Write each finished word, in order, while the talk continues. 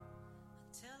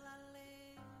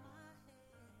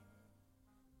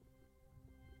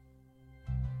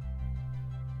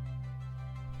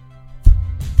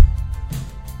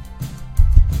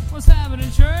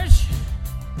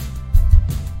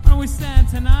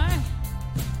tonight.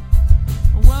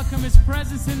 Welcome His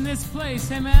presence in this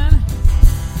place. Amen.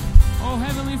 Oh,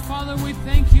 Heavenly Father, we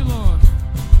thank you, Lord,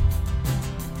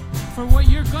 for what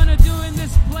you're going to do in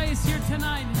this place here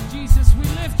tonight. Jesus, we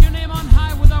lift your name on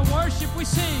high. With our worship, we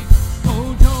sing.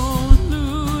 Oh, don't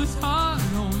lose heart,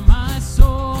 oh my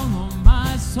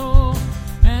soul,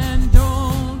 and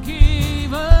don't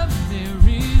give up. There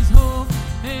is hope,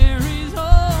 there is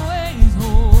always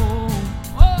hope.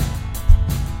 Oh,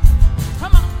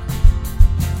 come on,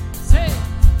 say,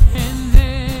 and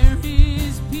there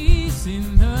is peace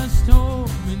in the storm,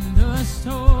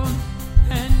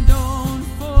 and don't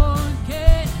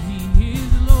forget He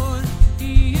is Lord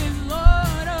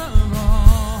of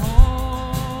all.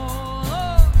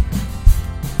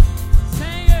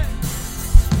 Sing it.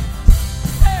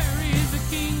 There is a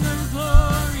King of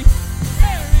glory,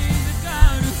 there is a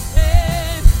God who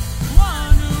saves,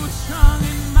 one who is strong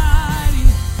and mighty,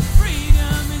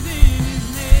 freedom is in His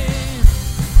name.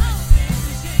 I'll take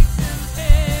the shakes of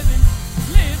heaven,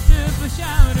 lift up a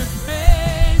shout of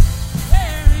praise.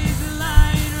 There is a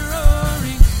lion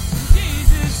roaring,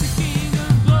 Jesus the King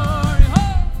of glory.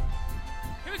 Oh,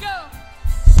 here we go.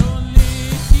 So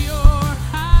lift your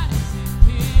eyes and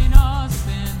in awe,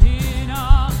 stand in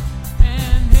awe.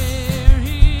 And there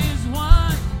is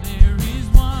one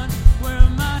where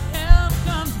my help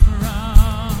comes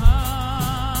from.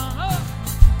 Oh,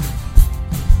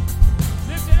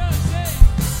 lift it up, say,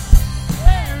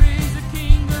 there is a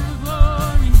King of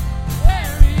glory,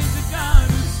 there is a God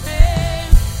who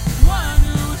saves, one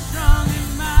who is strong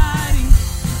and mighty,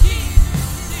 Jesus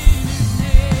is in His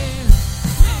name.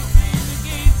 Lifting the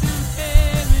gates of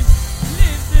heaven,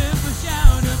 lift up a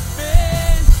shout of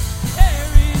praise.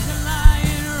 There is a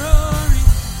lion roaring,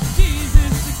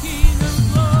 Jesus the King of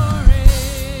glory.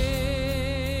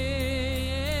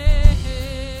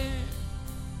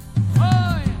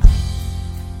 Oh yeah,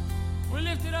 we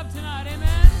lift it up tonight,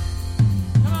 amen.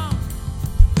 Come on.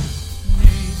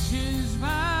 Nations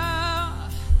bow,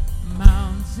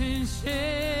 mountains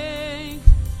shake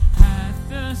at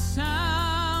the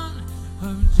sound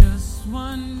of just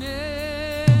one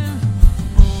name.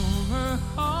 Over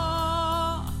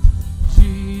all,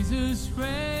 Jesus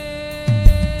reigns.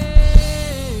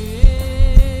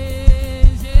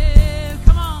 Yeah,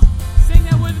 come on, sing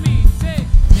that with me. Say,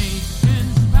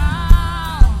 nations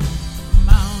bow,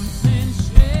 mountains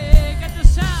shake at the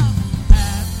sound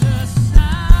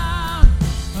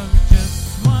of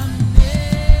just one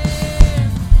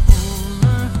name.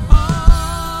 Over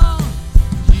all,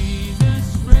 Jesus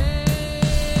reigns.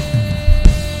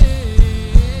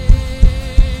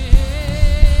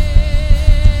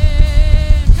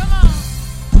 Come on,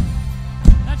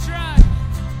 that's right.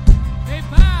 They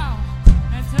bow,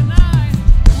 and tonight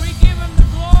we give Him the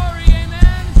glory.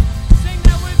 Amen. Sing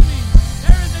that with me.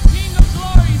 There is a King of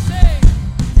glory. Say,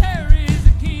 there is a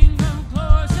King of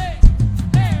glory. Say,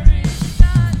 there is a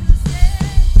God who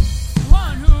saves,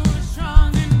 one who is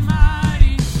strong and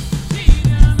mighty.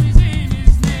 Freedom is in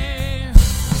His name.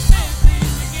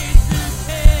 Lifting the gates of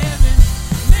heaven,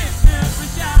 lift up a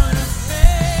shout of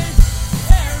praise.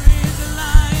 There is a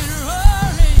lion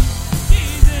roaring,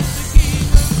 Jesus the King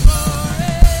of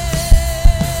glory.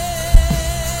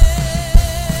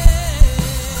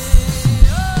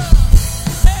 Oh,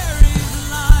 there is a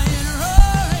lion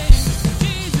roaring,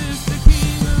 Jesus the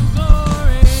King of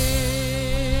glory.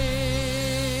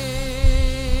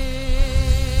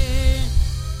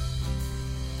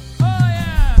 Oh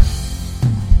yeah.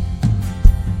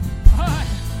 Oh,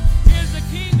 here's the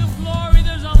King of glory.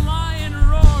 There's a lion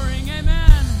roaring.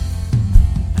 Amen.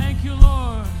 Thank you,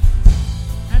 Lord.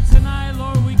 And tonight,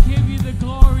 Lord, we give you the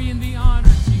glory and the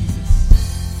honor, Jesus.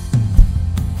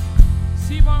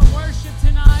 Receive our worship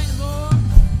tonight, Lord.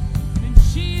 In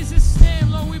Jesus' name,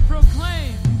 Lord, we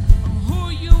proclaim of who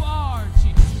you are,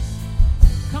 Jesus.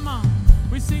 Come on,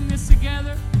 we sing this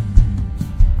together.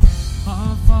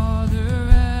 Our Father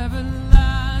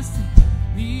everlasting,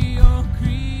 the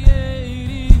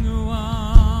all-creating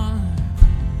one,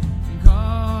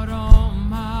 God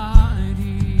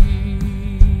Almighty.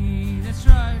 That's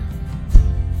right.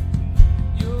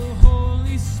 Your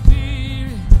Holy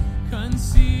Spirit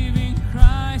conceiving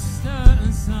Christ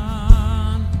the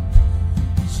Son,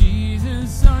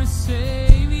 Jesus our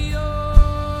Savior.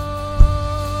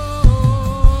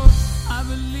 I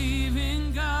believe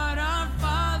in God our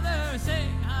Father. Say,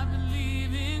 I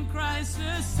believe in Christ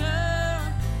the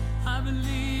Son. I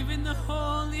believe in the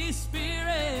Holy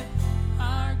Spirit.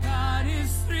 Our God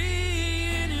is three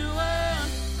in one.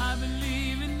 I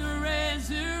believe in the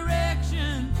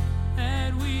resurrection,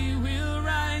 that we will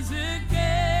rise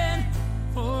again.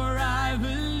 For I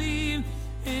believe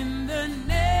in the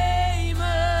name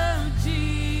of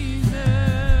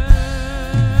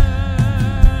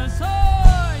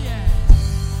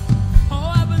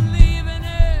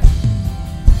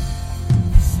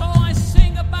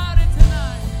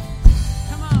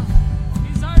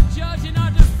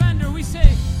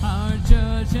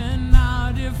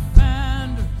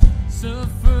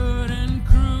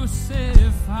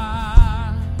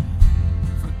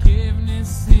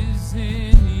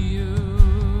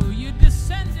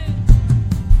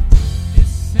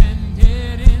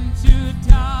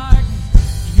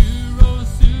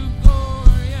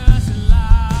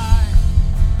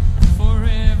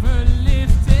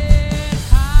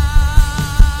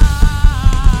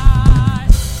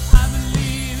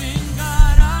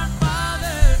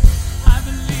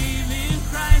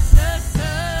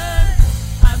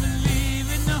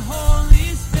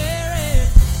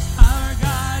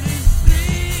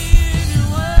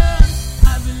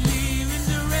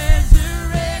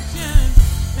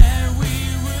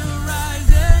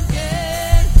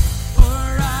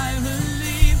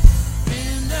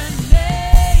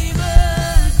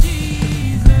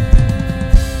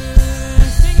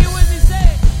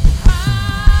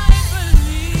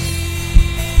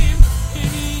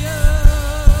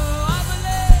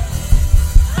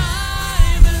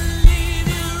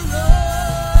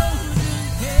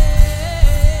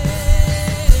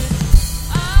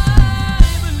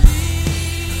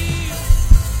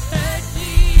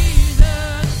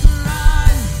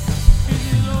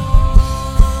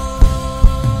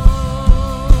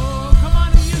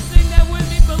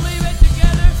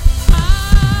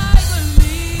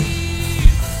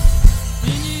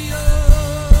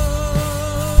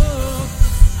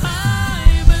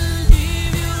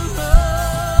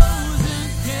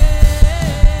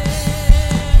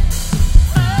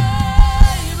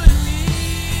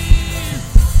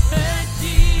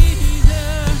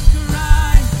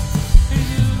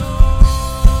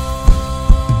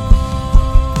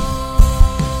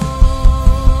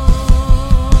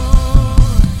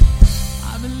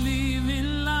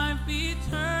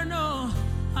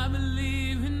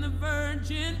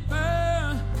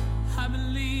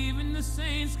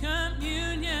saints'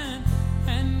 communion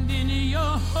and in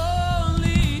your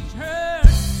holy church.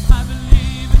 I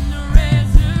believe in the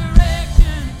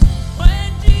resurrection when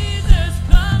Jesus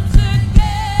comes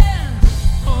again.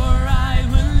 For I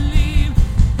believe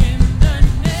in the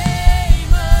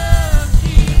name of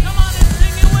Jesus. Come on and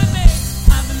sing it with me.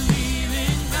 I believe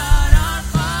in God our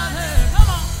Father. Come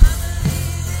on.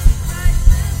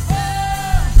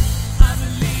 I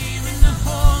believe in the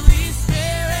Holy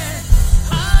Spirit.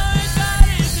 How God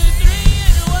is the three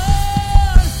in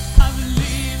one. I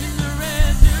believe in the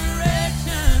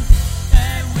resurrection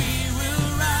that we will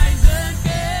rise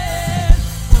again.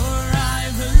 For I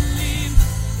believe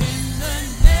in the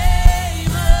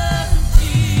name of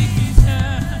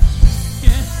Jesus.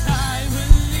 Yes, I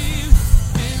believe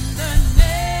in the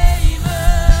name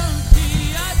of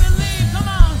Jesus. I believe, come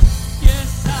on.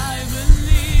 Yes, I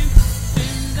believe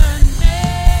in the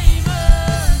name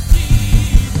of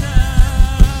Jesus.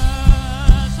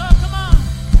 So come on.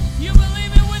 You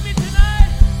believe it with me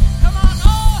tonight? Come on,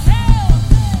 all hail.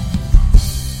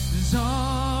 There's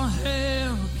all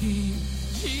hail King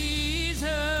Jesus.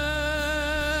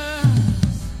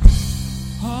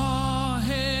 All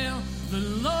hail the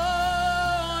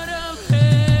Lord of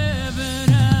heaven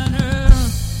and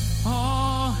earth.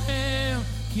 All hail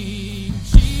King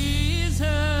Jesus.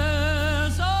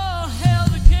 All hail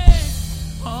the King.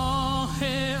 All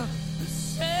hail the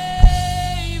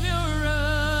Savior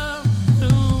of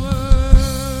the world.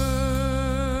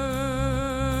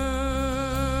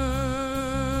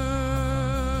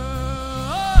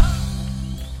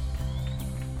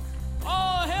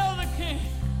 All hail the King.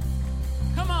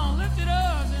 Come on, lift it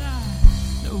up tonight.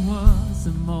 There was a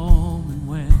moment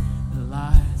when the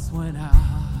lights went out,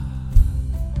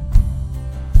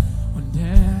 when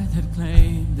death had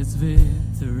claimed its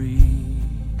victory.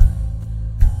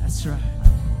 That's right.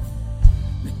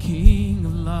 The King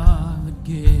of love had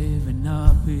given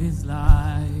up his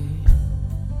life.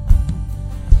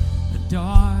 The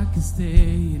darkest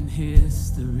day in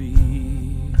history.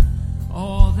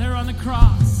 Oh, they're on the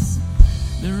cross.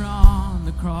 They're on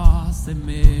the cross they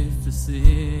made for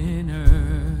sinners.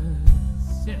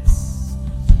 Yes.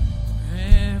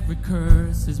 Every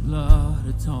curse his blood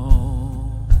atoned.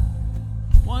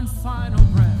 One final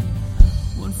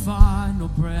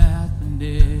breath, and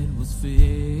it was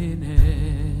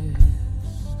finished.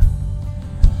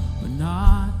 But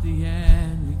not the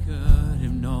end we could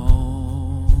have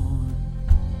known.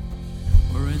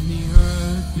 When the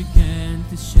earth began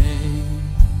to shake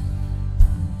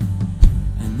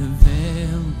and the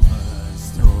veil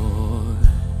was torn,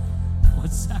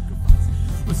 what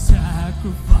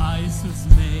sacrifice was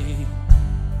made?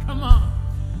 Come on.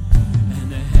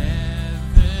 And the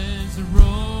heavens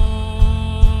roared.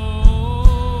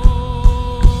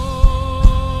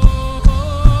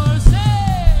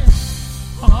 Say,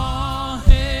 all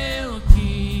hail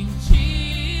King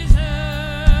Jesus.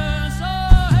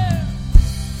 All hail.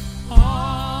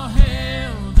 All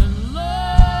hail the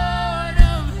Lord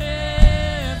of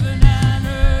heaven and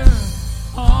earth.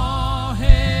 All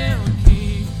hail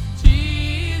King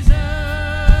Jesus.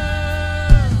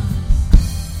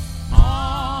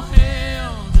 All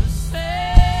hail the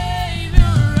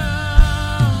Savior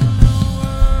of the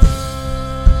world.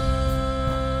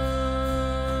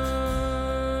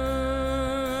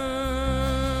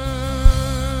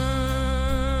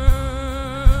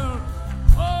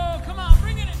 Oh, come on,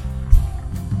 bring it in.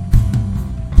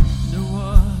 There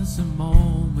was a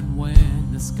moment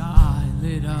when the sky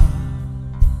lit up.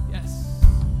 Yes.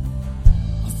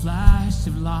 A flash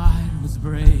of light was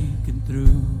breaking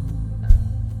through.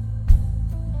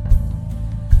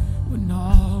 When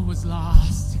all was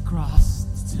lost across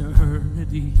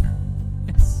eternity.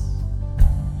 Yes.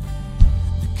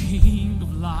 The King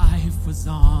of life was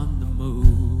on the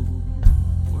move.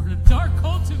 We're in a dark,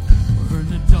 cold tomb. We're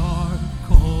in a dark,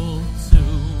 cold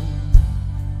tomb,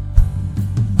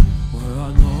 where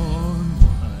our Lord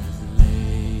was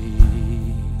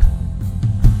laid.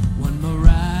 One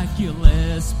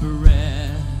miraculous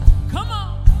breath. Come on.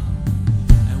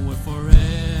 And we're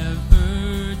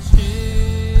forever changed.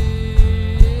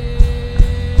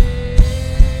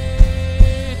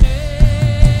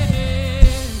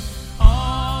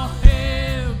 All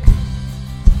hail.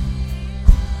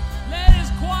 Let his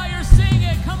choir sing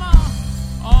it. Come on.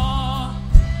 All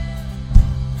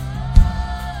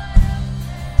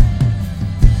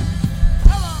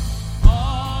come on.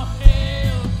 All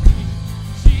hail King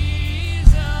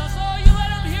Jesus. Oh, you let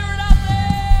him hear it out there.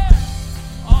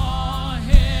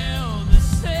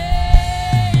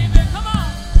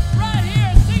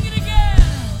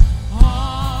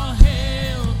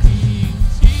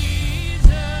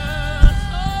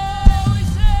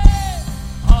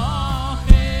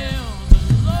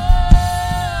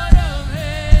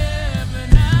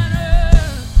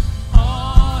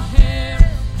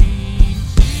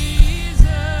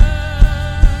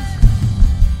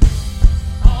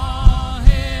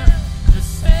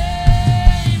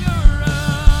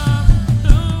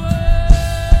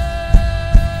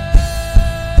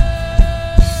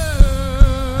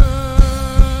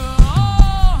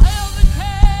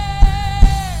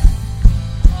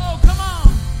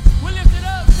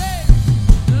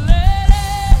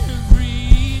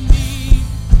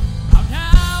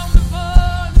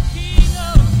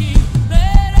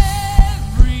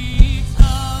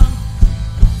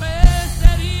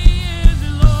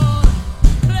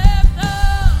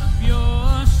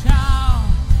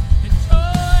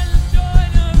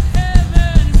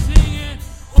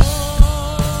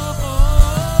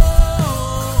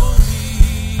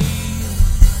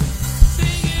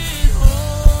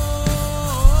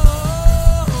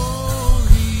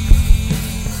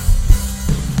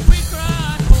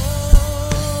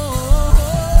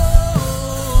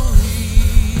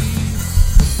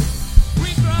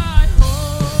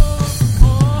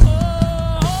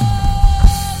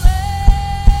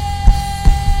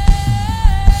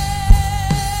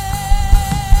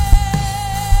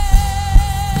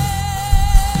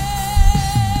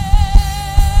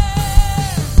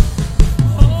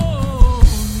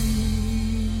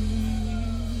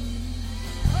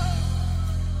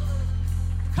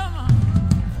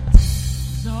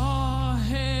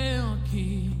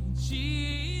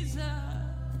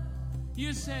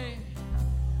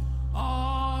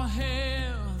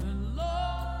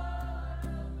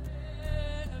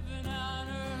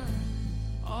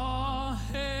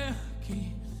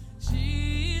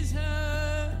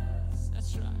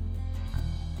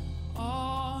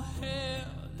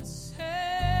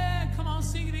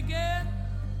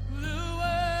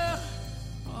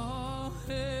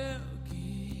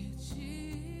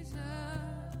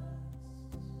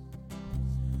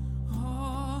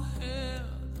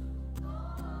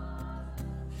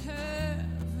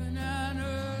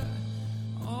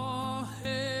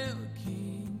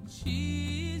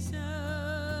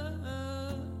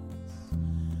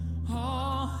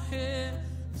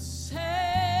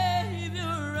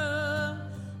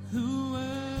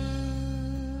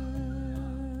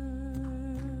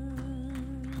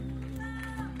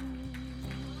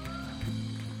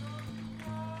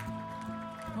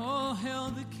 hail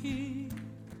the King,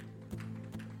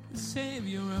 the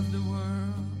Savior of the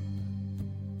world.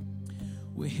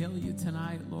 We hail you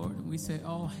tonight, Lord, and we say,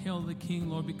 oh, hail the King,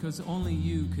 Lord, because only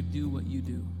you could do what you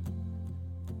do.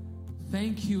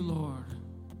 Thank you, Lord.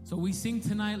 So we sing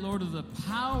tonight, Lord, of the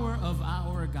power of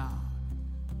our God.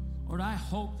 Lord, I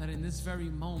hope that in this very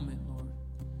moment, Lord,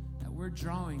 that we're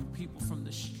drawing people from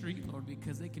the street, Lord,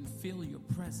 because they can feel your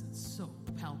presence so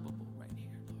palpable right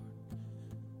here,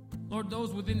 Lord. Lord,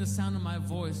 those within the sound of my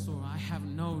voice, Lord, I have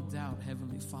no doubt,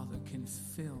 Heavenly Father, can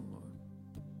feel, Lord,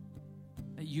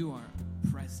 that you are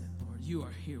present, Lord. You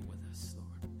are here with us, Lord.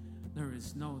 There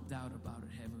is no doubt about it,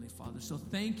 Heavenly Father. So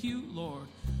thank you, Lord,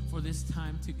 for this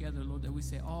time together, Lord, that we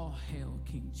say, all hail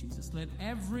King Jesus. Let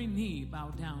every knee bow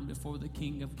down before the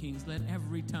King of Kings. Let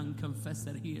every tongue confess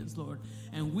that he is Lord.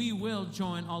 And we will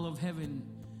join all of heaven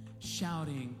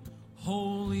shouting,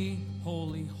 holy,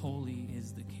 holy, holy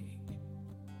is the King.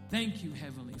 Thank you,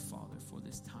 Heavenly Father, for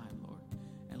this time, Lord.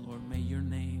 And Lord, may your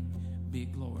name be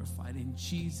glorified. In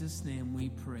Jesus' name we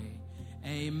pray.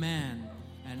 Amen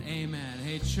and amen.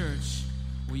 Hey, church,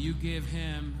 will you give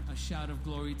him a shout of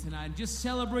glory tonight? Just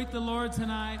celebrate the Lord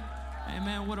tonight.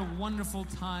 Amen. What a wonderful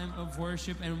time of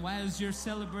worship. And as you're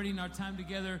celebrating our time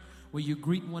together, will you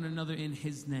greet one another in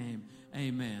his name?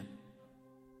 Amen.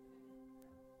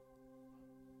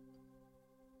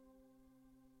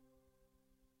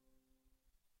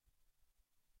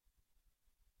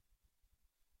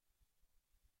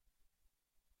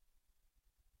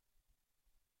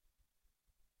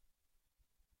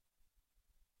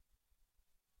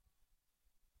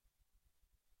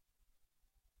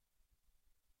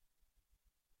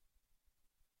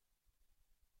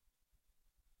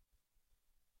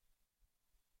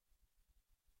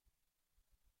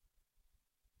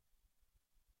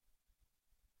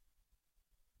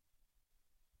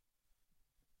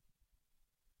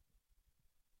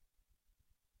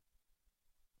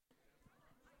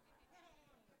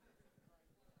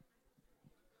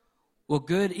 Well,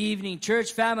 good evening,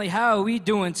 church family. How are we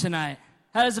doing tonight?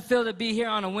 How does it feel to be here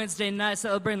on a Wednesday night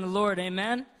celebrating the Lord?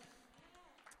 Amen?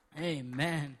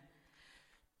 Amen.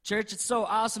 Church, it's so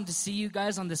awesome to see you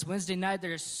guys on this Wednesday night.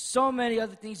 There's so many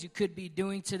other things you could be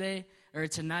doing today, or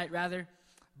tonight rather,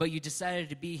 but you decided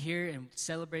to be here and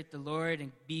celebrate the Lord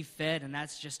and be fed, and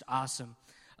that's just awesome.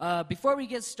 Before we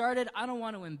get started, I don't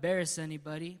want to embarrass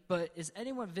anybody, but is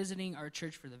anyone visiting our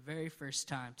church for the very first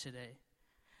time today?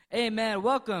 Amen.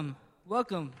 Welcome.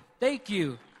 Welcome. Thank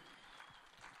you.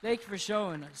 Thank you for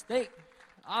showing us.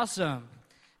 Awesome.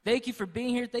 Thank you for being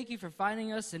here. Thank you for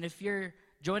finding us. And if you're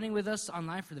joining with us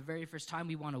online for the very first time,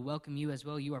 we want to welcome you as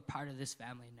well. You are part of this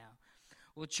family now.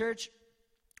 Well, church,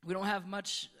 we don't have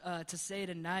much to say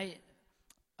tonight.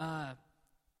 The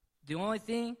only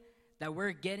thing that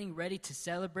we're getting ready to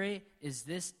celebrate is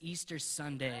this Easter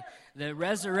Sunday. The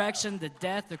resurrection, the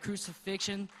death, the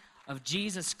crucifixion of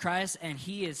Jesus Christ, and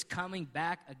he is coming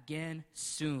back again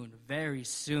soon, very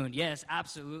soon. Yes,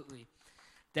 absolutely.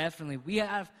 Definitely. We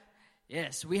have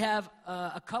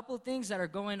a couple of things that are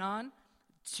going on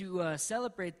to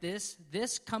celebrate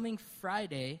this coming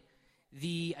Friday,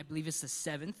 I believe it's the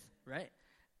 7th, right?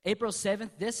 April 7th,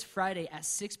 this Friday at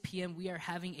 6 p.m., we are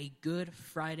having a Good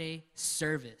Friday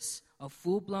service, a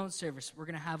full-blown service. We're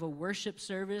going to have a worship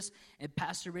service, and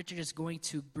Pastor Richard is going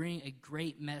to bring a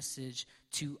great message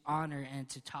to honor and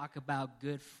to talk about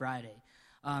Good Friday.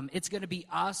 It's going to be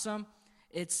awesome.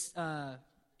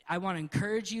 I want to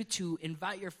encourage you to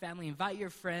invite your family, invite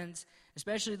your friends,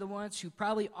 especially the ones who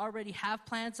probably already have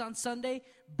plans on Sunday.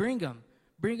 Bring them.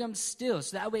 Bring them still,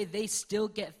 so that way they still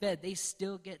get fed. They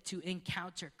still get to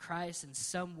encounter Christ in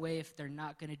some way if they're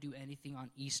not going to do anything on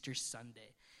Easter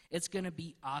Sunday. It's going to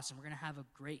be awesome. We're going to have a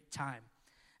great time.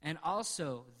 And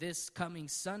also, this coming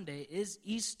Sunday is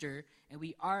Easter, and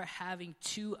we are having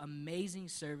 2 amazing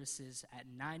services at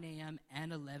 9 a.m.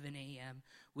 and 11 a.m.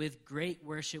 with great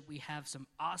worship. We have some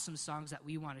awesome songs that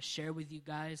we want to share with you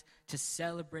guys to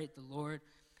celebrate the Lord.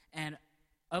 And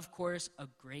of course, a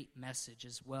great message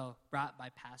as well, brought by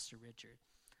Pastor Richard.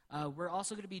 We're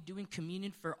also going to be doing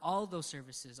communion for all those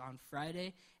services on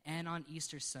Friday and on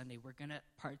Easter Sunday. We're going to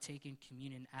partake in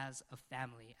communion as a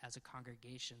family, as a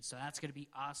congregation. So that's going to be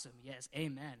awesome. Yes,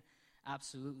 amen.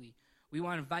 Absolutely. We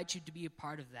want to invite you to be a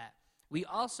part of that. We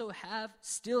also have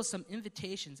still some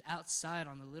invitations outside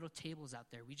on the little tables out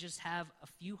there. We just have a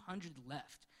few hundred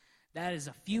left. That is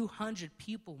a few hundred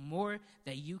people more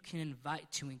that you can invite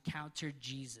to encounter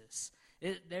Jesus.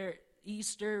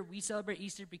 Easter, we celebrate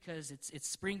Easter because it's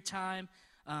springtime.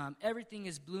 Everything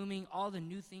is blooming. All the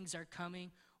new things are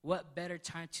coming. What better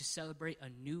time to celebrate a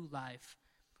new life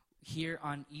here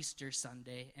on Easter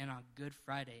Sunday and on Good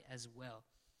Friday as well.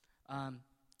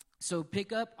 So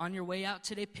pick up on your way out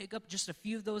today, pick up just a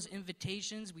few of those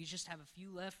invitations. We just have a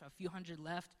few left, a few hundred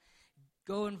left.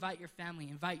 Go invite your family,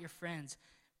 invite your friends.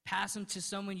 Pass them to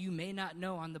someone you may not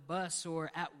know on the bus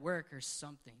or at work or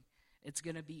something. It's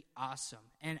going to be awesome.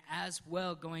 And as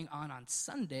well, going on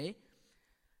Sunday,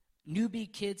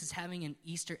 Newbie Kids is having an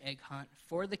Easter egg hunt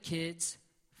for the kids,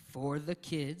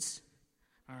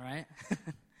 all right?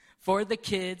 For the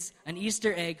kids, an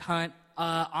Easter egg hunt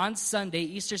on Sunday,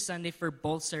 Easter Sunday, for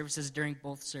both services, during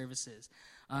both services.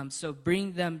 So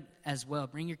bring them as well.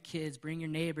 Bring your kids, bring your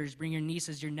neighbors, bring your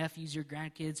nieces, your nephews, your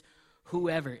grandkids,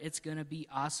 whoever. It's going to be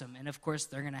awesome. And, of course,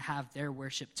 they're going to have their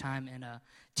worship time and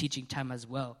teaching time as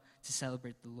well to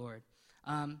celebrate the Lord.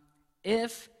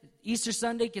 If Easter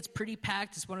Sunday gets pretty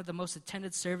packed, it's one of the most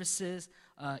attended services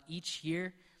each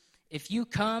year. If you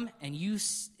come and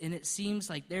it seems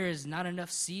like there is not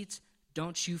enough seats,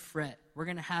 don't you fret. We're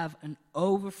going to have an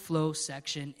overflow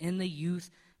section in the youth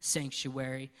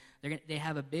sanctuary. They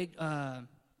have a big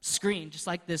screen, just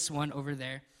like this one over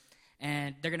there.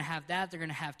 And they're going to have that. They're going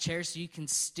to have chairs so you can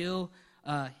still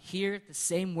hear the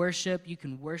same worship. You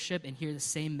can worship and hear the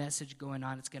same message going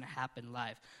on. It's going to happen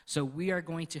live. So we are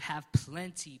going to have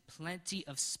plenty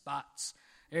of spots.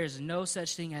 There is no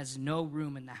such thing as no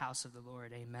room in the house of the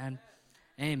Lord. Amen.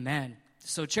 Amen.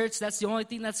 So, church, that's the only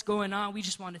thing that's going on. We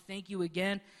just want to thank you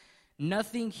again.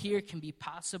 Nothing here can be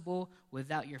possible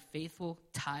without your faithful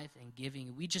tithe and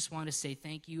giving. We just want to say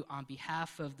thank you on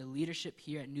behalf of the leadership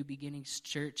here at New Beginnings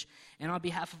Church, and on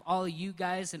behalf of all of you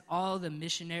guys and all the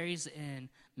missionaries and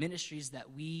ministries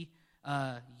that we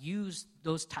use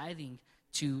those tithing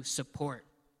to support.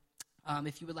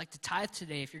 If you would like to tithe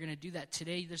today, if you're going to do that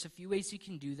today, there's a few ways you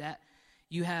can do that.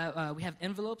 We have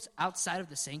envelopes outside of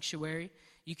the sanctuary.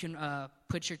 You can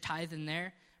put your tithe in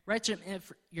there. Write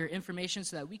your information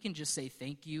so that we can just say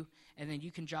thank you, and then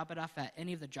you can drop it off at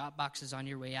any of the drop boxes on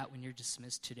your way out when you're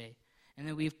dismissed today. And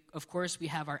then we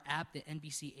have our app, the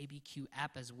NBC ABQ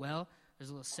app as well. There's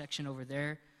a little section over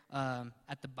there.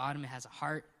 At the bottom, it has a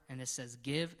heart, and it says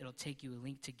give. It'll take you a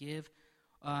link to give.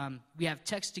 We have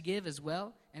text to give as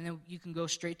well, and then you can go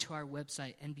straight to our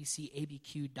website,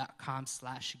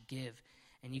 nbcabq.com/give,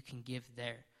 and you can give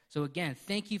there. So again,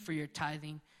 thank you for your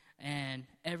tithing and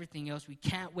everything else. We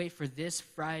can't wait for this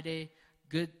Friday,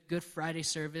 Good Friday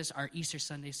service. Our Easter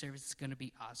Sunday service is going to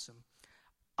be awesome.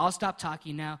 I'll stop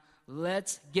talking now.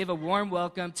 Let's give a warm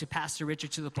welcome to Pastor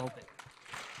Richard to the pulpit.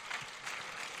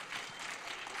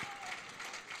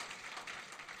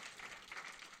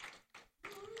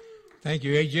 Thank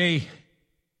you, AJ,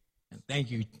 and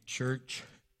thank you, church.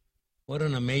 What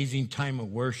an amazing time of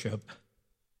worship.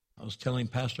 I was telling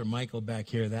Pastor Michael back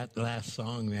here, that last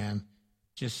song, man,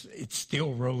 it's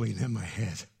still rolling in my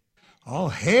head. Oh,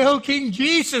 hail King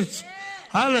Jesus.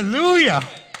 Hallelujah.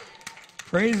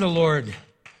 Praise the Lord.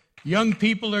 Young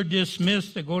people are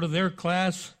dismissed to go to their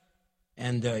class,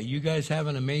 and you guys have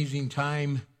an amazing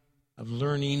time of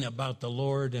learning about the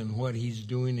Lord and what he's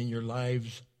doing in your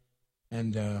lives.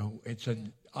 And it's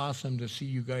awesome to see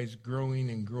you guys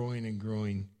growing and growing and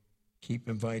growing. Keep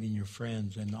inviting your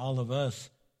friends. And all of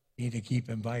us need to keep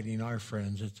inviting our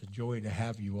friends. It's a joy to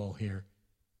have you all here.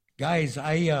 Guys,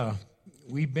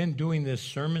 we've been doing this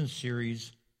sermon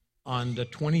series on the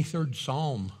 23rd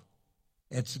Psalm.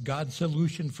 It's God's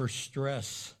solution for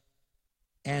stress.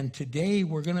 And today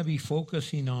we're going to be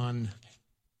focusing on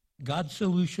God's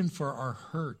solution for our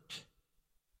hurt.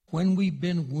 When we've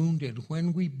been wounded,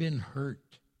 when we've been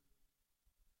hurt.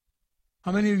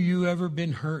 How many of you ever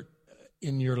been hurt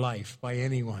in your life by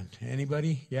anyone?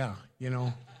 Anybody? Yeah,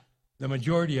 the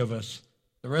majority of us.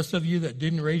 The rest of you that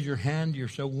didn't raise your hand, you're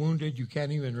so wounded you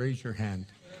can't even raise your hand.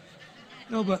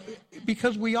 No, but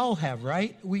because we all have,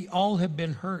 right? We all have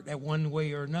been hurt at one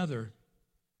way or another.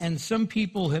 And some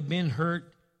people have been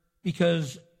hurt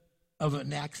because of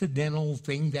an accidental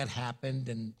thing that happened,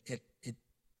 and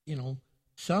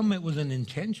some it was an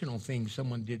intentional thing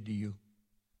someone did to you.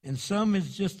 And some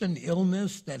is just an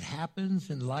illness that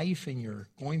happens in life, and you're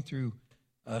going through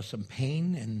some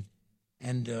pain, and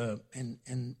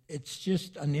it's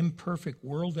just an imperfect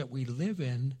world that we live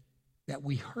in that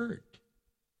we hurt.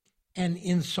 And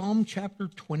in Psalm chapter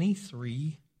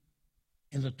 23,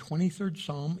 in the 23rd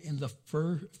Psalm, in the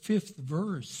 5th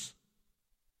verse,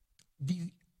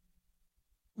 the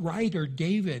writer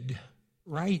David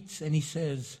writes, and he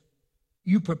says,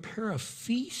 "You prepare a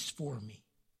feast for me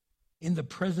in the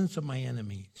presence of my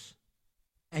enemies,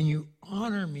 and you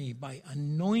honor me by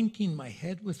anointing my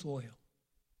head with oil,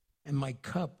 and my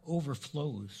cup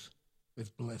overflows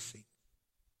with blessing."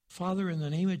 Father, in the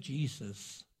name of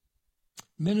Jesus,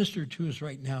 minister to us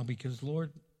right now, because,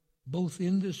 Lord, both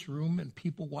in this room and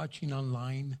people watching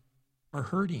online, are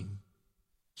hurting.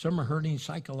 Some are hurting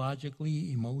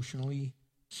psychologically, emotionally,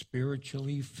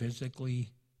 spiritually, physically,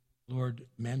 Lord,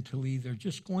 mentally. They're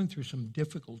just going through some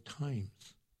difficult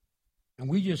times. And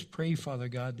we just pray, Father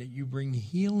God, that you bring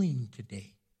healing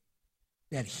today.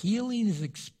 That healing is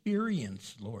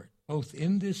experienced, Lord, both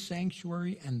in this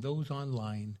sanctuary and those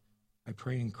online. I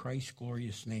pray in Christ's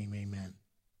glorious name, amen.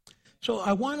 So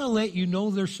I want to let you know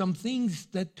there's some things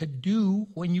that to do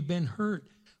when you've been hurt.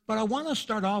 But I want to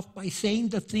start off by saying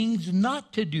the things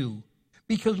not to do,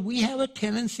 because we have a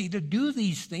tendency to do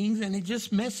these things, and it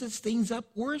just messes things up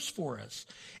worse for us.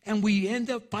 And we end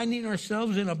up finding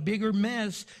ourselves in a bigger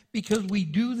mess because we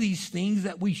do these things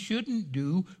that we shouldn't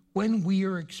do when we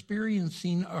are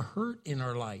experiencing a hurt in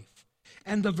our life.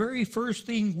 And the very first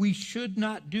thing we should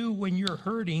not do when you're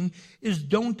hurting is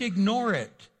don't ignore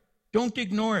it. Don't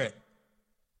ignore it.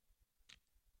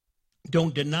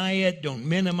 Don't deny it. Don't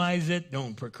minimize it.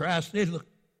 Don't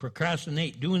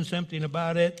procrastinate doing something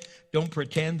about it. Don't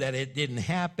pretend that it didn't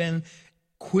happen.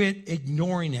 Quit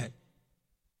ignoring it.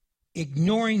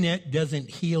 Ignoring it doesn't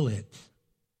heal it.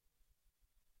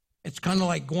 It's kind of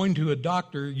like going to a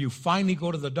doctor. You finally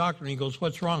go to the doctor and he goes,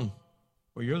 "What's wrong?"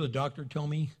 "Well, you're the doctor, tell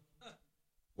me."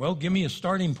 "Well, give me a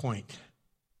starting point.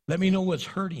 Let me know what's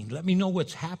hurting. Let me know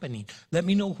what's happening. Let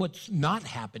me know what's not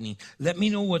happening. Let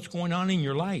me know what's going on in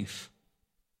your life."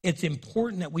 It's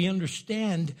important that we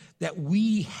understand that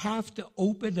we have to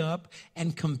open up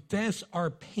and confess our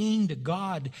pain to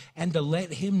God and to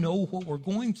let him know what we're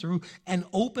going through and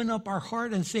open up our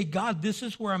heart and say, "God, this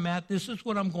is where I'm at. This is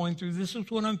what I'm going through. This is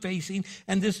what I'm facing.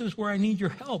 And this is where I need your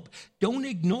help." Don't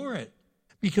ignore it.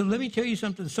 Because let me tell you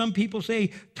something. Some people say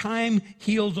time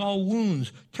heals all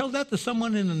wounds. Tell that to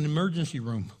someone in an emergency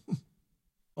room.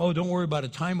 "Oh, don't worry about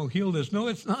it. Time will heal this." No,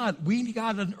 it's not. We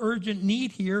got an urgent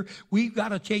need here we've got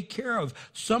to take care of.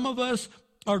 Some of us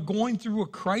are going through a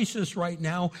crisis right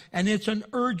now, and it's an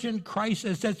urgent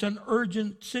crisis. It's an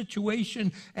urgent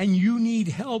situation, and you need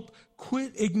help.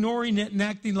 Quit ignoring it and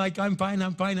acting like I'm fine,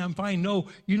 I'm fine, I'm fine. No,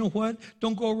 you know what?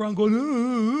 Don't go around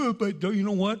going, but don't, you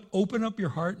know what? Open up your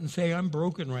heart and say, "I'm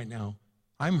broken right now.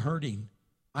 I'm hurting.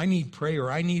 I need prayer.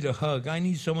 I need a hug. I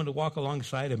need someone to walk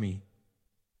alongside of me."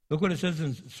 Look what it says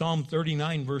in Psalm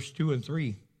 39, verse 2 and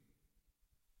 3.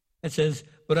 It says,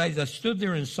 "But as I stood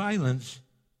there in silence,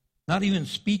 not even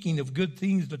speaking of good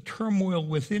things, the turmoil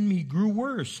within me grew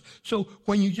worse." So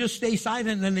when you just stay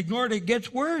silent and ignore it, it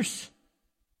gets worse.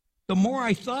 The more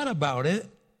I thought about it,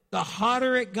 the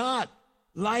hotter it got,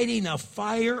 lighting a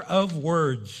fire of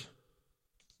words.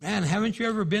 Man, haven't you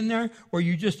ever been there where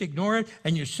you just ignore it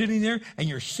and you're sitting there and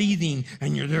you're seething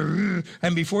and you're there,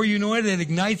 and before you know it, it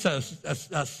ignites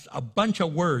a bunch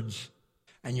of words.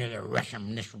 And you're there, and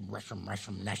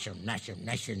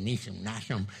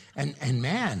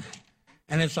man,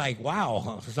 and it's like,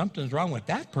 wow, something's wrong with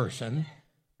that person.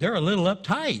 They're a little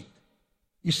uptight.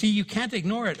 You see, you can't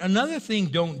ignore it. Another thing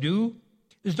don't do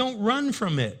is don't run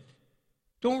from it.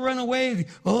 Don't run away.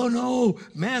 "Oh, no,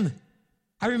 man."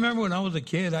 I remember when I was a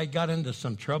kid, I got into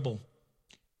some trouble,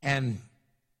 and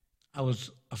I was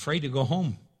afraid to go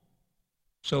home.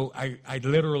 So I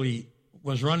literally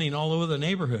was running all over the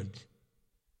neighborhood.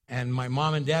 And my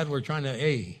mom and dad were trying to,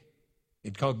 "Hey,"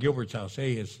 they'd call Gilbert's house,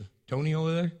 "Hey, is Tony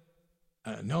over there?"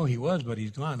 No, he was, but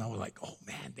he's gone. I was like, "Oh,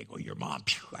 man." They go, "Your mom."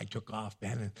 I took off,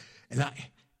 man.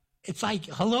 It's like,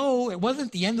 hello, it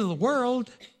wasn't the end of the world,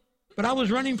 but I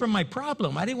was running from my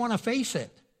problem. I didn't want to face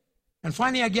it. And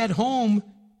finally I get home,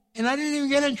 and I didn't even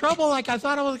get in trouble like I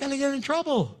thought I was going to get in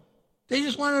trouble. They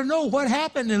just wanted to know what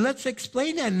happened, and let's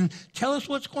explain it and tell us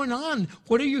what's going on.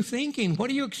 What are you thinking? What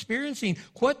are you experiencing?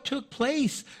 What took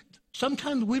place?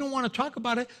 Sometimes we don't want to talk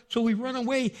about it, so we run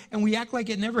away and we act like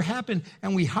it never happened,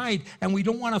 and we hide, and we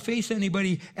don't want to face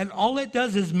anybody, and all it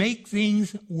does is make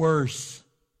things worse.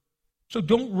 So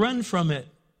don't run from it.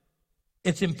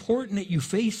 It's important that you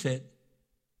face it.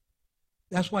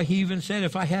 That's why he even said,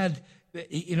 if I had,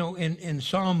 in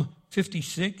Psalm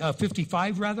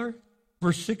 55,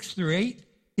 verse 6 through 8,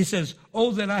 he says,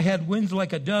 "Oh, that I had wings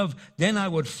like a dove, then I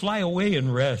would fly away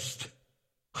and rest."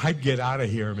 I'd get out of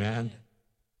here, man.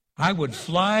 I would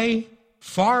fly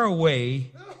far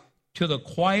away to the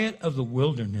quiet of the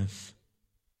wilderness.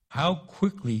 How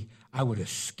quickly I would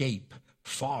escape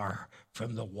far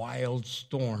from the wild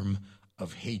storm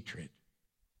of hatred.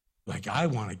 Like, I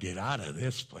want to get out of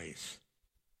this place.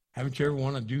 Haven't you ever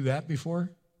want to do that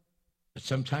before? But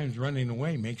sometimes running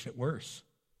away makes it worse.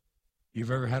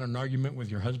 You've ever had an argument with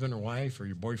your husband or wife or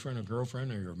your boyfriend or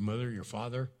girlfriend or your mother, your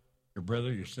father, your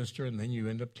brother, your sister, and then you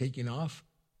end up taking off?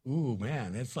 Ooh,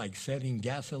 man, it's like setting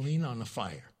gasoline on a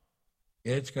fire.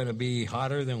 It's going to be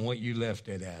hotter than what you left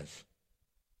it as.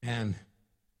 And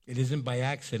It isn't by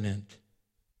accident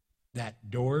that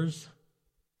doors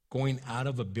going out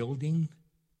of a building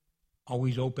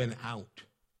always open out.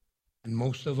 And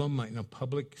most of them in a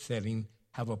public setting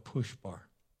have a push bar.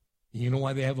 And you know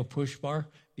why they have a push bar?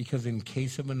 Because in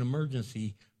case of an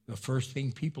emergency, the first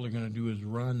thing people are going to do is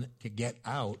run to get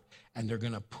out, and they're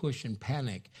going to push and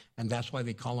panic. And that's why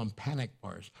they call them panic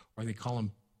bars, or they call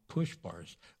them push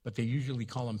bars. But they usually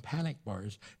call them panic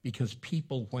bars because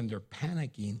people, when they're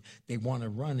panicking, they want to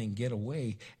run and get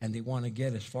away, and they want to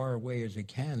get as far away as they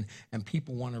can. And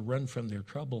people want to run from their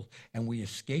trouble. And we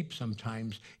escape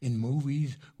sometimes in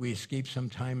movies. We escape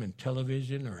sometimes in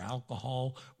television or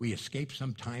alcohol. We escape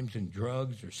sometimes in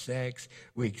drugs or sex.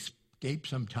 We escape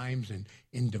sometimes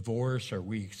in divorce, or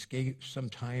we escape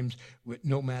sometimes with,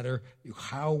 no matter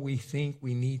how we think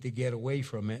we need to get away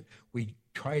from it, we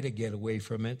try to get away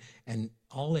from it, and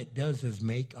all it does is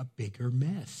make a bigger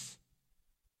mess.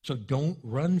 So don't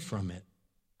run from it.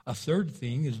 A third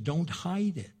thing is don't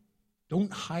hide it.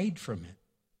 Don't hide from it.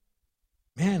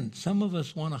 Man, some of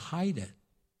us want to hide it.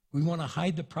 We want to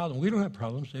hide the problem. We don't have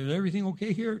problems. Is everything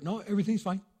okay here? No, everything's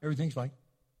fine. Everything's fine.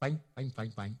 Fine, fine,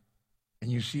 fine, fine. And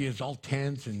you see it's all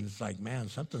tense, and it's like, man,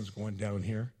 something's going down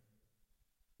here.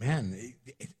 Man,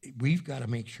 we've got to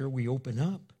make sure we open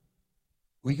up.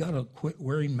 We got to quit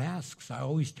wearing masks. I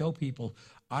always tell people,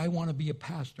 I want to be a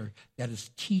pastor that is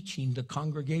teaching the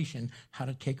congregation how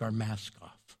to take our mask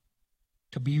off.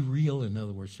 To be real, in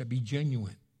other words, to be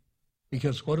genuine.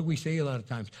 Because what do we say a lot of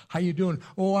times? How you doing?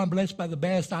 Oh, I'm blessed by the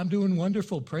best. I'm doing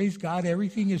wonderful. Praise God.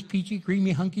 Everything is peachy,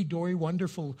 creamy, hunky-dory,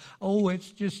 wonderful. Oh,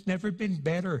 it's just never been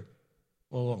better.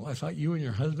 Well, I thought you and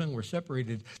your husband were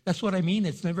separated. That's what I mean.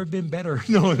 It's never been better.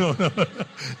 No.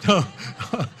 No.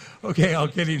 Okay, all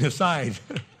kidding aside.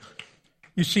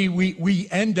 You see, we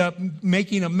end up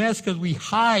making a mess because we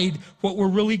hide what we're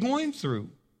really going through.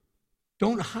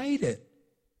 Don't hide it.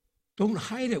 Don't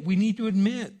hide it. We need to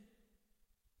admit,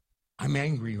 I'm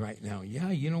angry right now.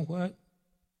 Yeah, you know what?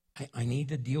 I need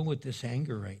to deal with this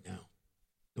anger right now.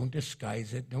 Don't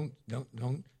disguise it. No,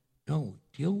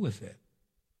 deal with it.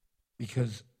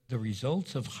 Because the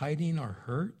results of hiding our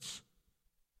hurts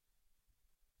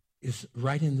is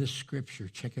right in this scripture.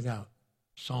 Check it out.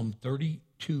 Psalm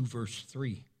 32, verse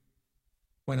 3.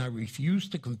 When I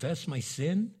refused to confess my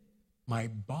sin, my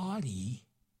body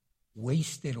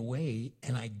wasted away,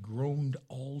 and I groaned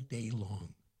all day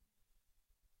long.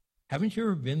 Haven't you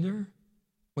ever been there?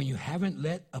 When you haven't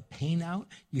let a pain out,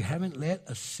 you haven't let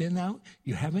a sin out,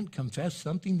 you haven't confessed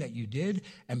something that you did,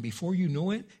 and before you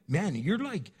know it, man, you're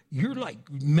like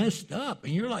messed up,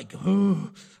 and you're like,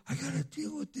 oh, I gotta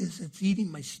deal with this. It's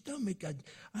eating my stomach.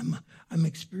 I'm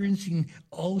experiencing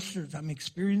ulcers. I'm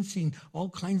experiencing all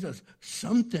kinds of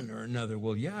something or another.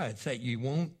 Well, yeah, it's that you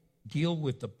won't deal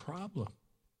with the problem.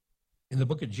 In the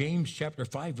book of James, chapter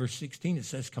 5, verse 16, it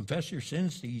says, confess your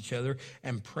sins to each other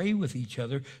and pray with each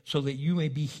other so that you may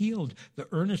be healed. The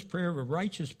earnest prayer of a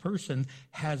righteous person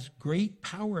has great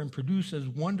power and produces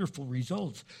wonderful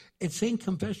results. It's saying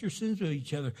confess your sins to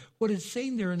each other. What it's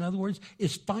saying there, in other words,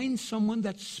 is find someone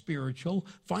that's spiritual,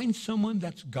 find someone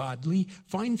that's godly,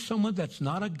 find someone that's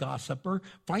not a gossiper,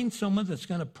 find someone that's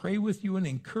going to pray with you and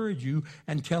encourage you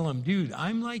and tell them, dude,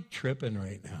 I'm like tripping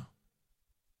right now.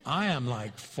 I am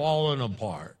like falling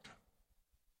apart.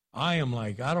 I am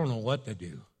like, I don't know what to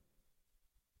do.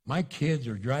 My kids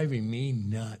are driving me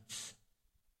nuts.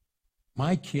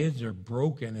 My kids are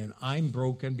broken, and I'm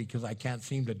broken because I can't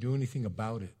seem to do anything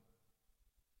about it.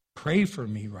 Pray for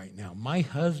me right now. My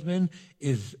husband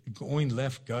is going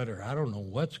left gutter. I don't know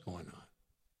what's going on.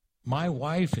 My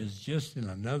wife is just in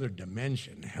another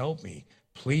dimension. Help me,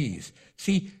 please.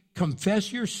 See,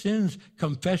 confess your sins,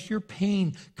 confess your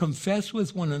pain, confess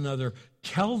with one another.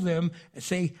 Tell them,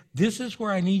 say, this is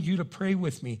where I need you to pray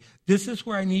with me. This is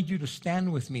where I need you to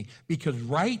stand with me. Because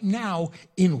right now,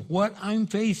 in what I'm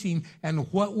facing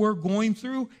and what we're going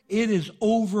through, it is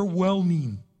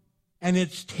overwhelming. And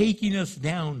it's taking us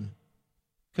down.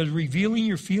 Because revealing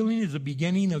your feeling is the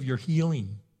beginning of your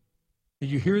healing. Did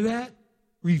you hear that?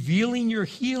 Revealing your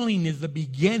healing is the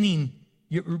beginning.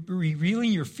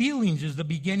 Revealing your feelings is the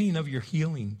beginning of your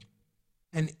healing.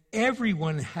 And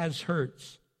everyone has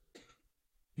hurts.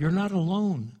 You're not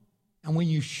alone. And when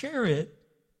you share it,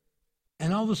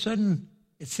 and all of a sudden,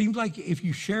 it seems like if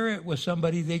you share it with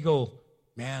somebody, they go,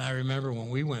 man, I remember when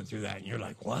we went through that. And you're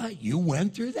like, what? You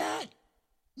went through that?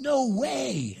 No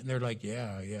way. And they're like,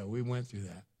 yeah, we went through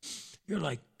that. You're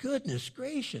like, goodness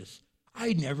gracious.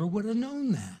 I never would have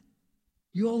known that.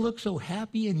 You all look so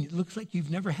happy, and it looks like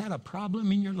you've never had a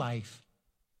problem in your life.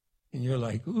 And you're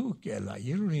like, ooh, Kela,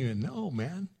 you don't even know,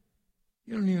 man.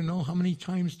 You don't even know how many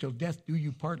times till death do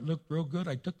you part looked real good.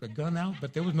 I took the gun out,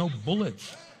 but there was no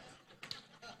bullets.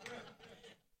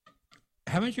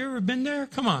 Haven't you ever been there?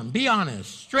 Come on, be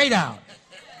honest, straight out.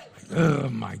 Oh,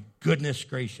 my goodness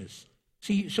gracious.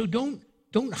 See, so don't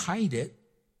hide it.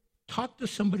 Talk to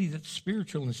somebody that's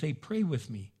spiritual and say, pray with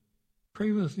me.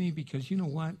 Pray with me, because you know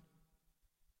what?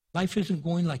 Life isn't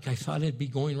going like I thought it'd be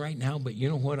going right now, but you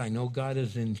know what? I know God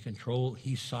is in control.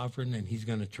 He's sovereign, and he's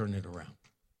going to turn it around.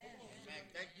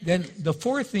 Then the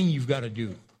fourth thing you've got to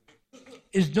do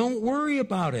is don't worry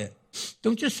about it.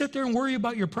 Don't just sit there and worry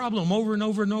about your problem over and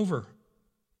over and over.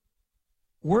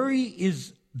 Worry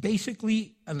is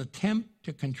basically an attempt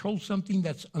to control something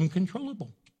that's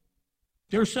uncontrollable.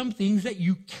 There are some things that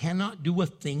you cannot do a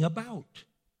thing about.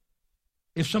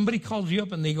 If somebody calls you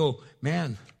up and they go,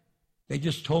 man, they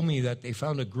just told me that they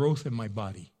found a growth in my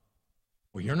body.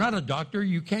 Well, you're not a doctor.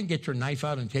 You can't get your knife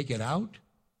out and take it out.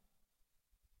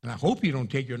 And I hope you don't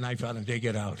take your knife out and take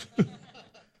it out.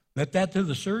 Let that to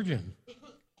the surgeon.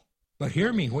 But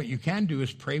hear me, what you can do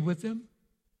is pray with them,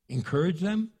 encourage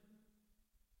them,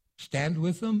 stand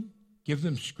with them, give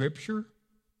them scripture,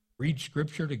 read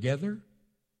scripture together.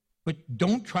 But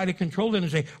don't try to control them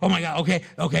and say, oh my God,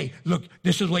 okay, look,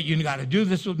 this is what you got to do.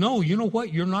 No, you know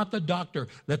what? You're not the doctor.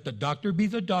 Let the doctor be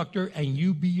the doctor, and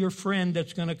you be your friend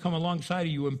that's going to come alongside of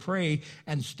you and pray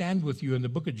and stand with you. In the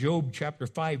book of Job, chapter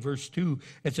 5, verse 2,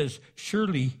 it says,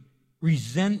 surely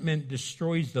resentment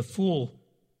destroys the fool,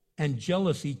 and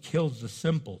jealousy kills the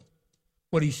simple.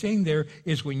 What he's saying there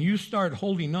is when you start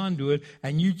holding on to it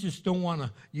and you just don't want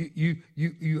to,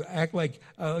 you act like,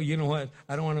 oh, you know what,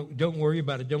 I don't want to, don't worry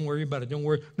about it.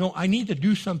 No, I need to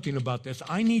do something about this.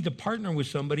 I need to partner with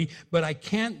somebody, but I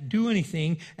can't do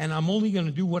anything, and I'm only going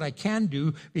to do what I can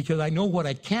do because I know what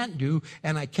I can't do,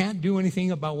 and I can't do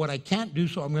anything about what I can't do,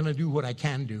 so I'm going to do what I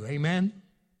can do. Amen?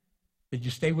 Did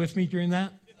you stay with me during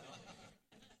that?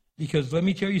 Because let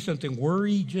me tell you something,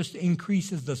 worry just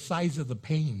increases the size of the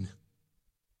pain.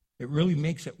 It really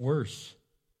makes it worse.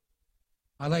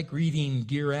 I like reading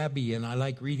Dear Abby, and I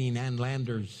like reading Ann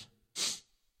Landers.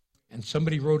 And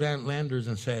somebody wrote Ann Landers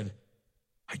and said,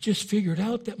 I just figured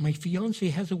out that my fiance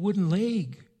has a wooden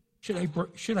leg.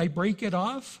 Should I break it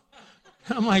off?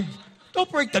 And I'm like,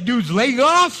 don't break the dude's leg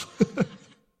off.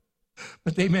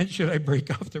 But they meant, should I break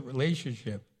off the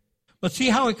relationship? But see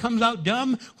how it comes out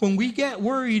dumb? When we get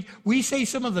worried, we say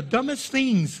some of the dumbest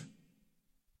things.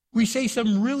 We say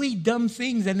some really dumb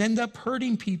things and end up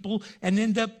hurting people and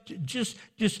end up just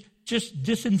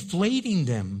disinflating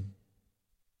them.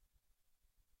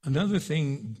 Another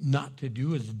thing not to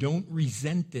do is don't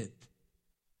resent it.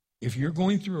 If you're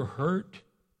going through a hurt,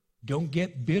 don't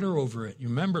get bitter over it. You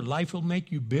remember, life will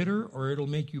make you bitter or it'll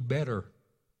make you better.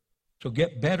 So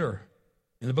get better.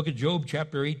 In the book of Job,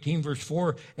 chapter 18, verse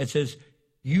 4, it says,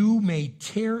 you may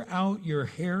tear out your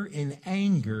hair in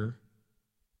anger,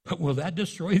 but will that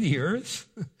destroy the earth?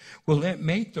 Will that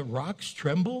make the rocks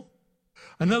tremble?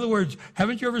 In other words,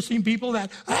 haven't you ever seen people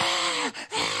that,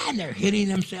 and they're hitting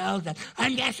themselves, and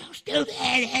I'm just so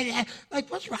stupid. Like,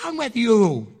 what's wrong with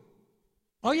you?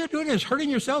 All you're doing is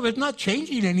hurting yourself. It's not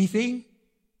changing anything.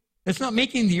 It's not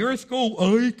making the earth go,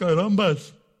 ay,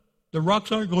 carambas. The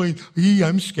rocks aren't going,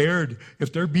 I'm scared.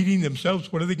 If they're beating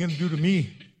themselves, what are they going to do to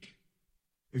me?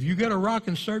 If you get a rock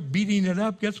and start beating it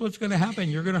up, guess what's going to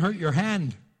happen? You're going to hurt your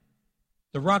hand.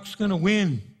 The rock's going to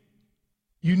win.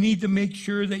 You need to make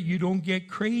sure that you don't get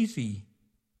crazy.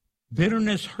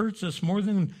 Bitterness hurts us more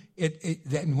than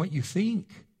what you think.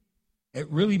 It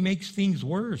really makes things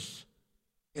worse.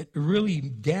 It really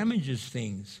damages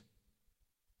things.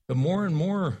 The more and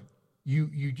more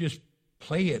you just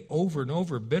play it over and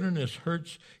over, bitterness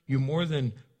hurts you more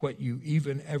than what you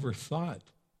even ever thought.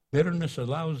 Bitterness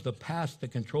allows the past to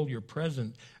control your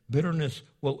present. Bitterness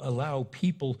will allow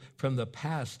people from the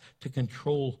past to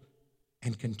control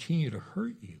and continue to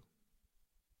hurt you.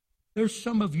 There's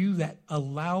some of you that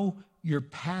allow your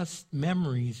past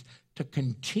memories to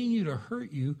continue to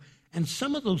hurt you, and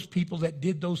some of those people that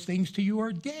did those things to you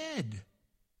are dead.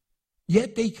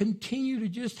 Yet they continue to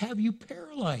just have you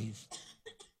paralyzed.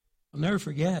 I'll never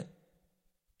forget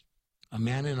a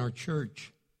man in our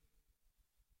church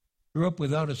grew up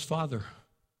without his father.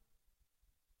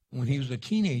 When he was a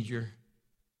teenager,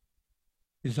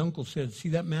 his uncle said, see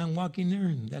that man walking there?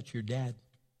 And that's your dad.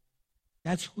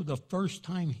 That's the first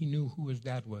time he knew who his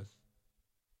dad was.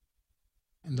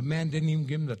 And the man didn't even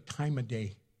give him the time of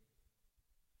day.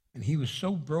 And he was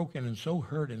so broken and so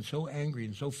hurt and so angry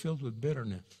and so filled with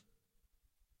bitterness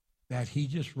that he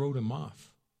just wrote him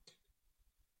off.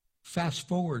 Fast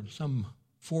forward some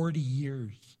 40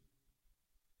 years.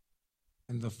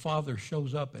 And the father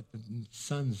shows up at the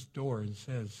son's door and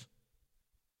says,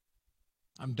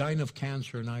 I'm dying of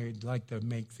cancer, and I'd like to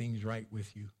make things right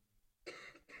with you.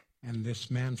 And this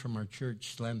man from our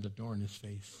church slammed the door in his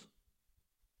face.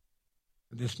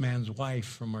 This man's wife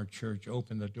from our church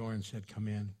opened the door and said, come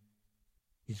in.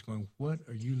 He's going, what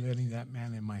are you letting that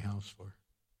man in my house for?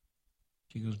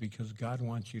 She goes, because God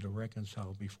wants you to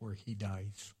reconcile before he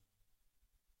dies.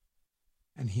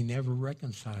 And he never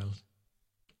reconciled.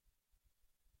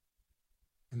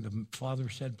 And the father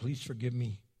said, please forgive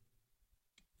me.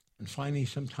 And finally,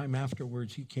 sometime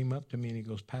afterwards, he came up to me and he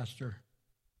goes, Pastor,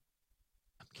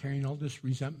 I'm carrying all this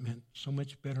resentment, so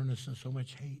much bitterness and so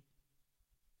much hate.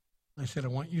 I said, I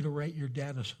want you to write your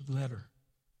dad a letter.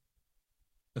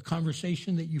 The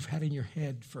conversation that you've had in your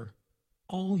head for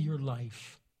all your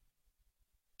life,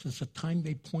 since the time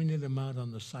they pointed him out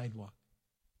on the sidewalk.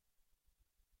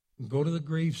 And go to the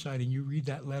graveside and you read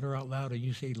that letter out loud and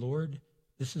you say, Lord,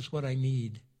 this is what I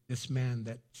need this man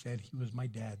that said he was my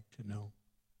dad to know.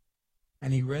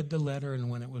 And he read the letter,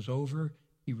 and when it was over,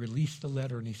 he released the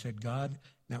letter and he said, God,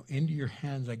 now into your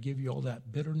hands I give you all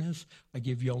that bitterness, I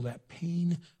give you all that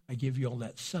pain, I give you all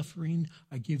that suffering,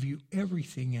 I give you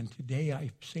everything, and today I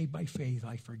say by faith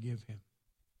I forgive him.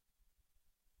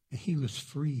 And he was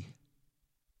free.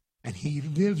 And he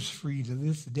lives free to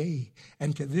this day.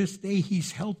 And to this day,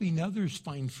 he's helping others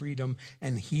find freedom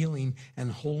and healing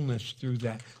and wholeness through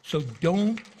that. So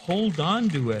don't hold on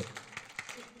to it.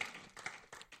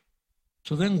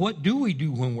 So then what do we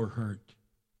do when we're hurt?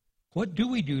 What do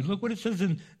we do? Look what it says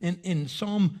in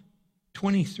Psalm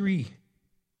 23.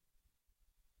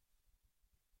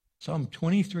 Psalm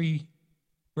 23,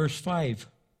 verse 5.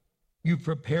 You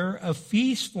prepare a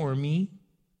feast for me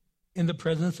in the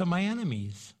presence of my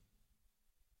enemies.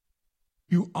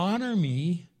 You honor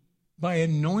me by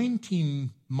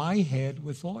anointing my head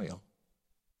with oil,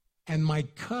 and my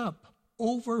cup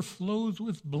overflows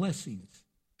with blessings.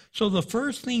 So the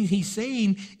first thing he's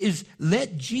saying is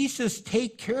let Jesus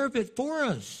take care of it for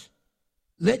us.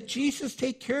 Let Jesus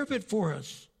take care of it for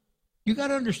us. You got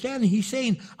to understand, he's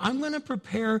saying, I'm going to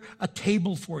prepare a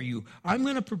table for you. I'm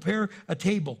going to prepare a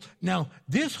table. Now,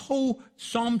 this whole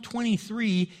Psalm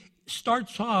 23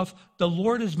 starts off, the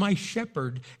Lord is my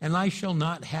shepherd, and I shall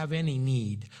not have any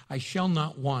need. I shall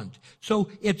not want. So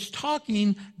it's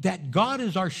talking that God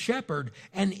is our shepherd.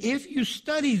 And if you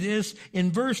study this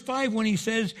in verse 5, when he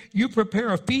says, you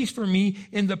prepare a feast for me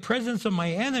in the presence of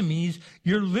my enemies,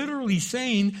 you're literally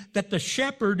saying that the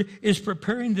shepherd is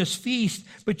preparing this feast.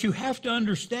 But you have to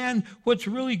understand what's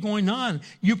really going on.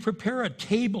 You prepare a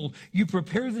table. You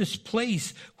prepare this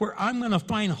place where I'm going to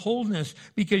find wholeness,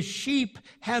 because sheep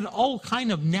had all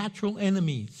kind of natural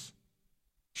enemies.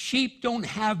 Sheep don't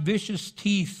have vicious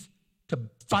teeth to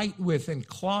fight with and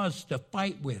claws to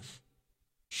fight with.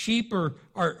 Sheep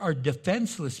are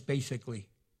defenseless, basically.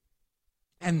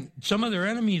 And some of their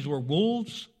enemies were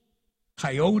wolves,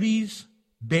 coyotes,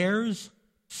 bears,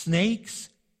 snakes,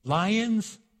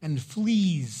 lions, and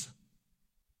fleas.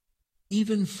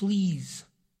 Even fleas.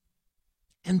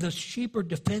 And the sheep are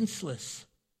defenseless.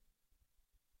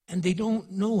 And they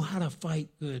don't know how to fight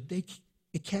good.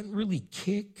 They can't really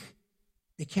kick.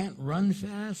 They can't run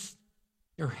fast.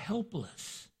 They're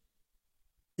helpless.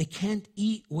 They can't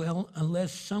eat well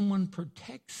unless someone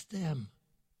protects them.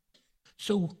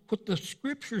 So what the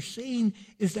scripture's saying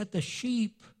is that the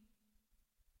sheep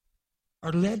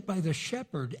are led by the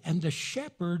shepherd, and the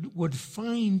shepherd would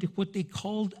find what they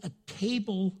called a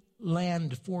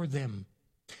tableland for them.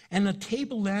 And a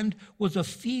tableland was a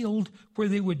field where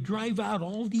they would drive out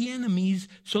all the enemies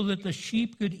so that the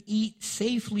sheep could eat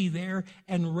safely there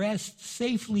and rest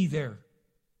safely there.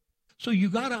 So you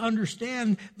got to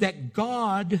understand that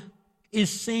God is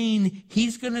saying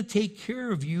he's going to take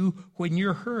care of you when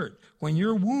you're hurt. When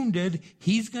you're wounded,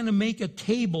 he's going to make a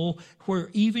table where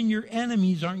even your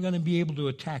enemies aren't going to be able to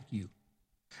attack you.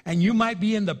 And you might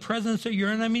be in the presence of your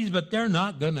enemies, but they're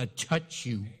not going to touch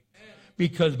you.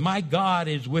 Because my God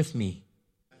is with me,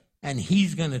 and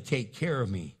he's going to take care of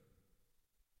me.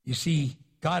 You see,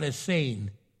 God is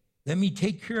saying, let me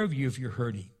take care of you if you're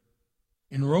hurting.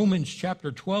 In Romans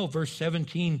chapter 12, verse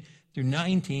 17 through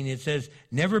 19, it says,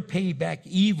 never pay back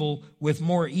evil with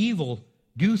more evil.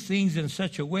 Do things in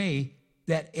such a way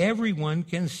that everyone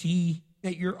can see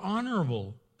that you're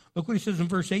honorable. Look what he says in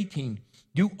verse 18.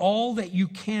 Do all that you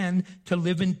can to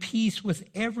live in peace with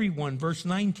everyone. Verse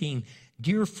 19.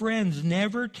 Dear friends,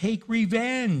 never take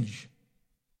revenge.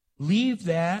 Leave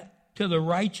that to the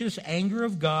righteous anger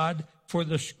of God, for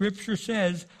the scripture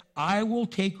says, I will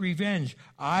take revenge.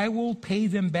 I will pay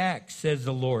them back, says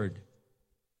the Lord.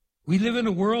 We live in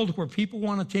a world where people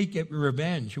want to take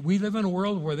revenge. We live in a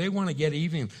world where they want to get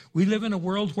even. We live in a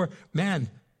world where, man,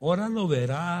 ahora lo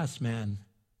verás, man.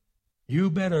 You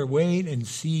better wait and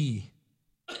see.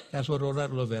 That's what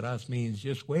orarlo verás means.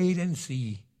 Just wait and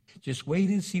see. Just wait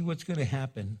and see what's going to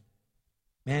happen.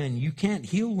 Man, you can't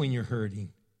heal when you're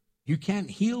hurting. You can't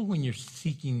heal when you're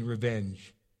seeking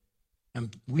revenge.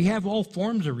 And we have all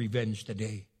forms of revenge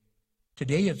today.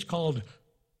 Today it's called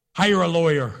hire a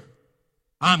lawyer.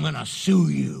 I'm going to sue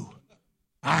you.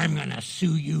 I'm going to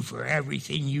sue you for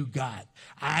everything you got.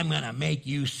 I'm going to make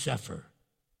you suffer.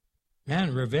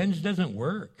 Man, revenge doesn't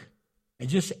work. It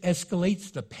just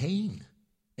escalates the pain.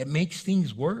 It makes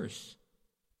things worse.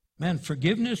 Man,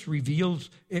 forgiveness relieves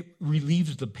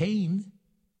the pain.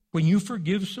 When you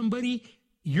forgive somebody,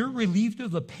 you're relieved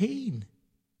of the pain.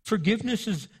 Forgiveness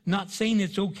is not saying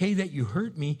it's okay that you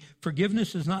hurt me.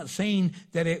 Forgiveness is not saying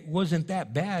that it wasn't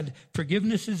that bad.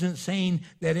 Forgiveness isn't saying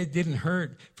that it didn't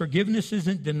hurt. Forgiveness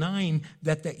isn't denying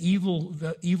that the evil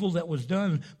that was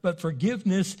done. But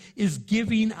forgiveness is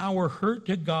giving our hurt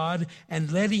to God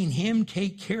and letting Him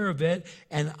take care of it.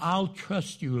 And I'll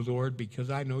trust you, Lord,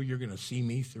 because I know you're going to see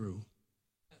me through.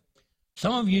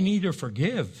 Some of you need to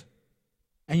forgive,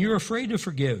 and you're afraid to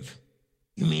forgive.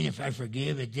 You mean if I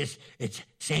forgive, it's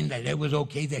saying that it was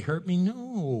okay they hurt me?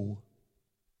 No.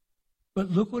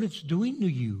 But look what it's doing to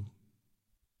you.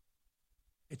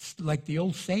 It's like the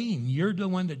old saying, you're the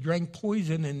one that drank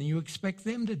poison and you expect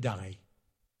them to die.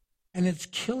 And it's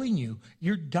killing you.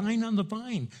 You're dying on the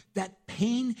vine. That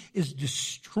pain is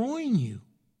destroying you.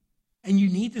 And you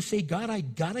need to say, God, I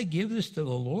got to give this to the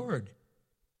Lord.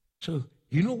 So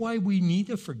you know why we need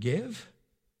to forgive?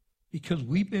 Because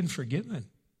we've been forgiven.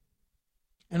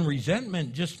 And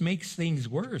resentment just makes things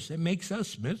worse. It makes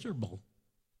us miserable.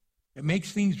 It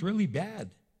makes things really bad.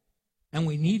 And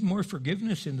we need more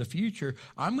forgiveness in the future.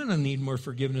 I'm going to need more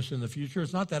forgiveness in the future.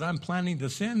 It's not that I'm planning to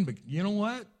sin, but you know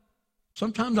what?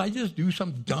 Sometimes I just do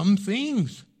some dumb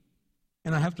things.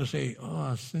 And I have to say,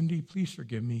 oh, Cindy, please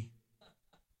forgive me.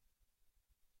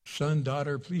 Son,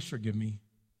 daughter, please forgive me.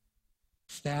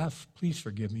 Staff, please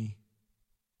forgive me.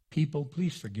 People,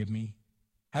 please forgive me.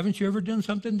 Haven't you ever done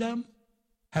something dumb?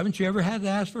 Haven't you ever had to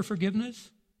ask for forgiveness?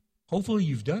 Hopefully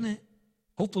you've done it.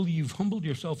 Hopefully you've humbled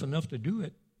yourself enough to do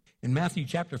it. In Matthew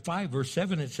chapter 5, verse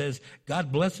 7, it says,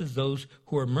 God blesses those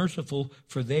who are merciful,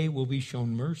 for they will be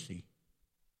shown mercy.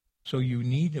 So you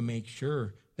need to make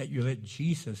sure that you let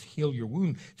Jesus heal your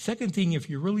wound. Second thing, if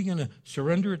you're really going to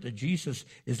surrender it to Jesus,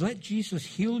 is let Jesus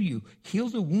heal you. Heal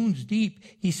the wounds deep.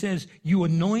 He says, you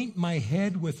anoint my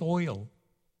head with oil.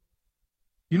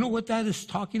 You know what that is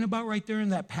talking about right there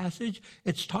in that passage?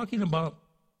 It's talking about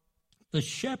the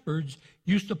shepherds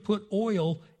used to put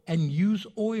oil and use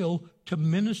oil to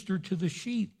minister to the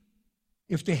sheep.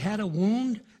 If they had a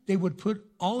wound, they would put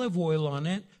olive oil on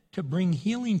it to bring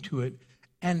healing to it.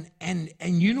 And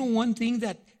you know one thing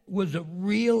that was a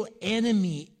real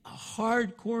enemy, a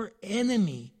hardcore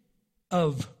enemy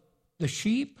of the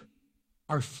sheep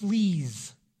are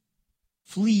fleas.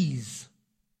 Fleas.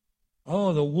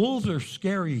 Oh, the wolves are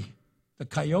scary. The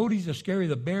coyotes are scary.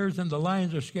 The bears and the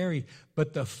lions are scary.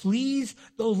 But the fleas,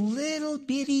 those little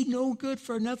bitty, no good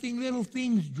for nothing little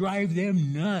things drive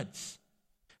them nuts.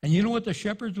 And you know what the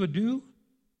shepherds would do?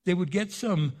 They would get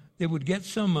some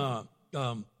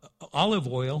olive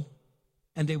oil,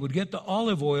 and they would get the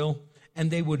olive oil,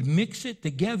 and they would mix it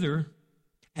together,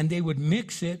 and they would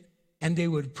mix it, and they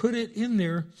would put it in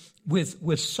there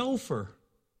with sulfur.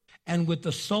 And with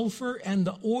the sulfur and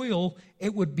the oil,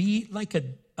 it would be like a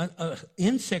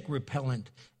insect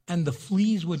repellent, and the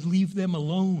fleas would leave them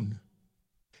alone.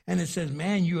 And it says,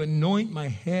 man, you anoint my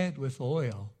head with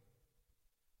oil.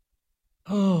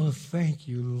 Oh, thank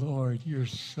you, Lord. You're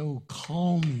so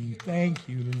calming. Thank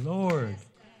you, Lord.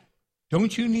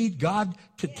 Don't you need God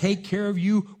to take care of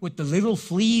you with the little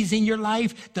fleas in your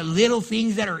life, the little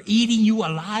things that are eating you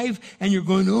alive, and you're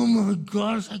going, oh my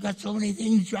gosh, I got so many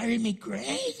things driving me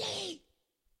crazy.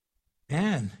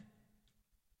 Man,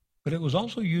 but it was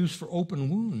also used for open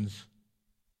wounds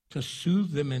to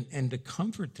soothe them and to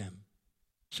comfort them.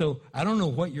 So I don't know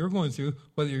what you're going through,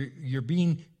 whether you're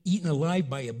being eaten alive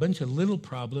by a bunch of little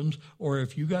problems or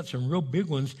if you got some real big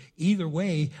ones. Either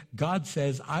way, God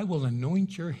says, I will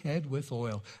anoint your head with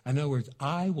oil. In other words,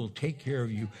 I will take care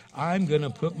of you. I'm going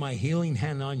to put my healing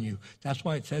hand on you. That's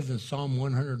why it says in Psalm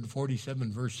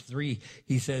 147, verse 3,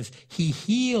 he says, he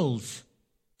heals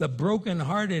the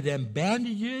brokenhearted and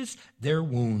bandages their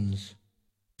wounds.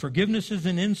 Forgiveness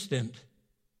isn't instant,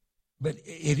 but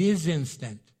it is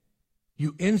instant.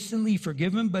 You instantly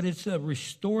forgive them, but it's a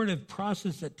restorative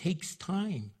process that takes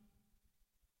time.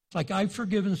 It's like I've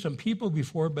forgiven some people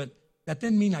before, but that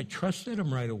didn't mean I trusted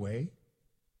them right away.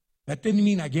 That didn't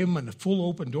mean I gave them a full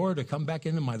open door to come back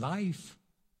into my life.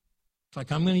 It's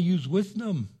like I'm going to use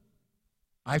wisdom.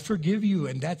 I forgive you,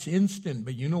 and that's instant.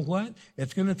 But you know what?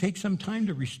 It's going to take some time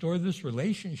to restore this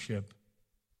relationship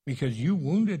because you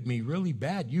wounded me really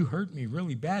bad. You hurt me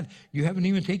really bad. You haven't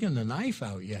even taken the knife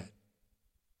out yet.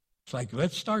 It's like,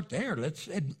 let's start there. Let's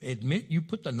admit you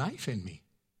put the knife in me.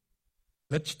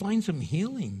 Let's find some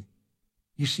healing.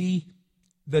 You see,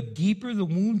 the deeper the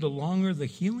wound, the longer the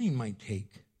healing might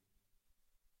take.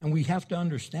 And we have to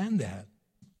understand that.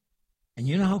 And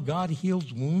you know how God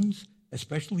heals wounds,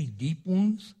 especially deep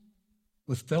wounds?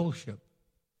 With fellowship.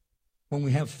 When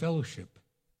we have fellowship,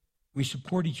 we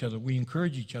support each other, we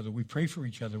encourage each other, we pray for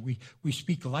each other, we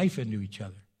speak life into each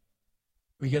other.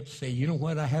 We get to say, you know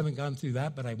what, I haven't gone through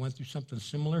that, but I went through something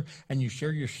similar, and you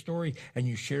share your story, and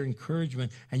you share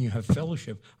encouragement, and you have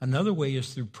fellowship. Another way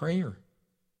is through prayer.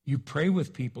 You pray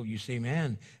with people. You say,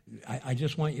 man, I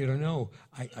just want you to know,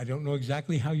 I don't know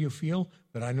exactly how you feel,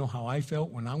 but I know how I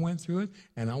felt when I went through it,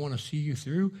 and I want to see you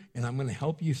through, and I'm going to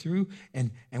help you through.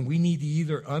 And we need to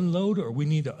either unload or we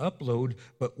need to upload,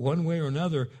 but one way or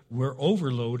another, we're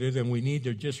overloaded, and we need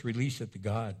to just release it to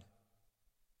God.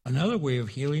 Another way of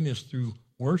healing is through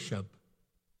worship.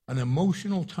 An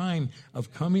emotional time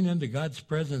of coming into God's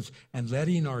presence and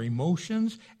letting our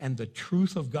emotions and the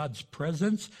truth of God's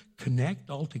presence connect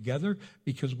all together,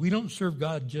 because we don't serve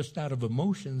God just out of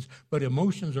emotions, but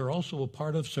emotions are also a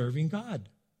part of serving God.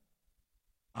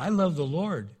 I love the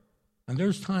Lord, and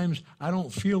there's times I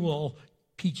don't feel all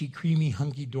peachy, creamy,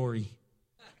 hunky-dory.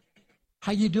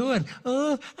 How you doing?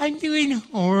 Oh, I'm doing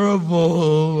horrible.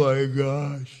 Oh, my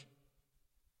gosh.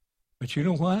 But you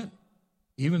know what?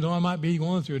 Even though I might be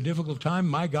going through a difficult time,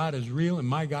 my God is real and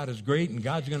my God is great, and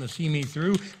God's going to see me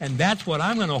through, and that's what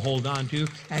I'm going to hold on to,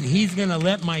 and he's going to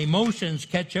let my emotions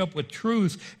catch up with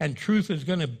truth, and truth is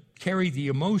going to carry the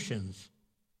emotions.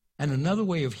 And another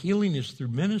way of healing is through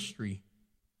ministry.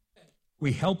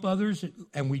 We help others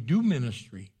and we do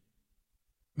ministry.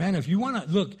 Man, if you want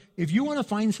to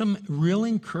find some real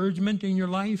encouragement in your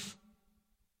life,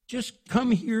 just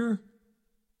come here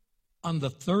on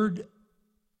the third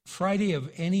Friday of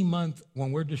any month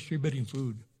when we're distributing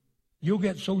food. You'll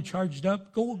get so charged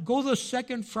up. Go the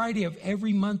second Friday of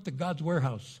every month to God's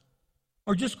warehouse.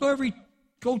 Or just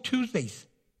go Tuesdays.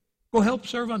 Go help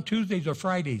serve on Tuesdays or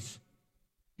Fridays.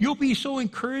 You'll be so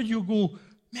encouraged, you'll go,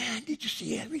 man, did you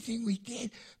see everything we did?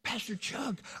 Pastor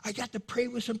Chuck, I got to pray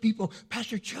with some people.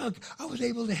 Pastor Chuck, I was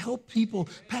able to help people.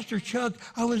 Pastor Chuck,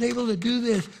 I was able to do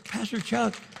this. Pastor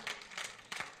Chuck.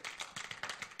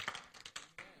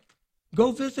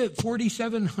 Go visit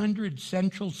 4700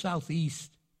 Central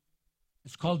Southeast.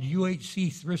 It's called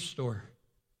UHC Thrift Store.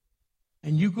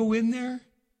 And you go in there,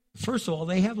 first of all,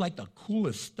 they have like the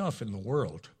coolest stuff in the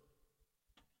world.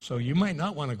 So you might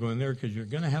not want to go in there because you're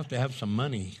going to have some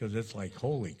money, because it's like,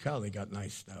 holy cow, they got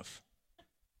nice stuff.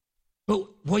 But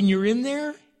when you're in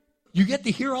there, you get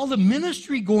to hear all the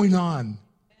ministry going on.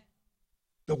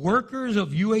 The workers of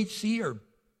UHC are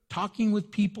talking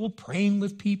with people, praying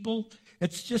with people.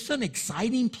 It's just an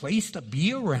exciting place to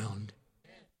be around.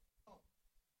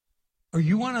 Or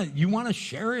you want to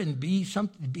share and be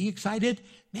excited?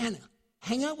 Man,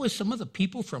 hang out with some of the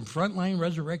people from Frontline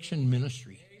Resurrection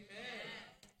Ministry.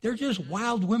 They're just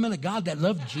wild women of God that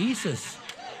love Jesus.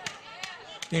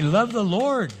 They love the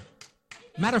Lord.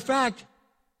 Matter of fact,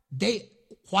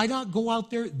 why not go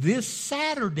out there this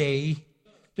Saturday?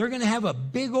 They're going to have a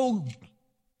big old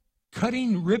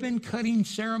ribbon cutting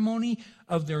ceremony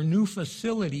of their new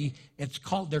facility.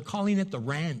 They're calling it the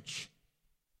Ranch.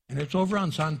 And it's over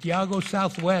on Santiago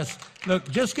Southwest.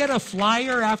 Look, just get a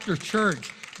flyer after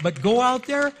church. But go out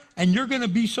there, and you're going to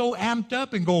be so amped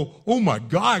up and go, oh, my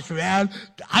gosh, man,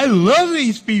 I love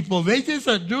these people. They just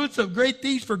are doing some great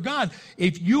things for God.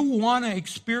 If you want to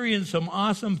experience some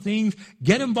awesome things,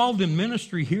 get involved in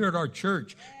ministry here at our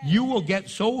church. You will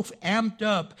get so amped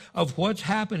up of what's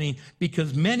happening,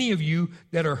 because many of you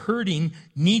that are hurting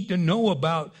need to know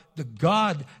about the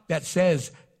God that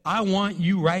says, I want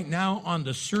you right now on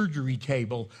the surgery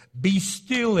table. Be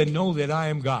still and know that I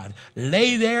am God.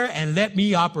 Lay there and let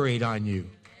me operate on you.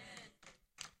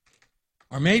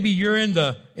 Or maybe you're in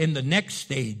the next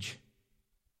stage,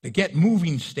 the get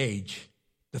moving stage,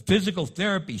 the physical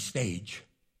therapy stage.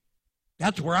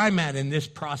 That's where I'm at in this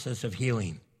process of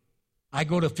healing. I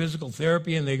go to physical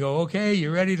therapy and they go, okay,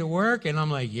 you ready to work? And I'm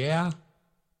like, yeah.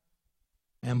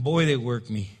 And boy, they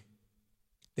work me.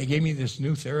 They gave me this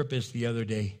new therapist the other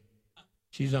day.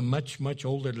 She's a much, much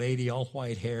older lady, all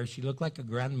white hair. She looked like a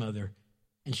grandmother.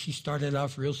 And she started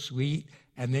off real sweet,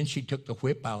 and then she took the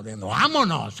whip out and,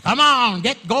 vámonos, come on,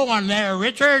 get going there,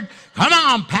 Richard. Come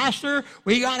on, Pastor.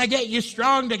 We got to get you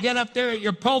strong to get up there at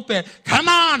your pulpit. Come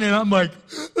on. And I'm like,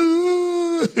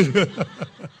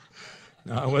 no,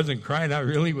 I wasn't crying. I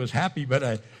really was happy,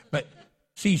 but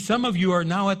see, some of you are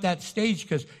now at that stage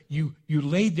because you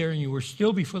laid there and you were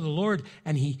still before the Lord,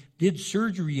 and he did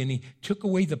surgery and he took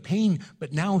away the pain,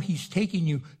 but now he's taking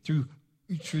you through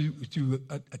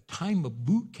a time of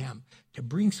boot camp to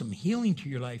bring some healing to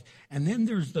your life. And then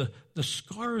there's the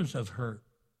scars of hurt.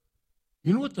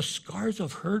 You know what the scars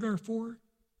of hurt are for?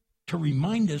 To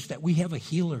remind us that we have a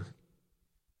healer.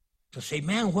 To say,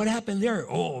 man, what happened there?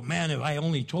 Oh, man, if I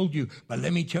only told you. But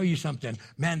let me tell you something.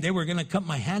 Man, they were going to cut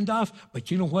my hand off.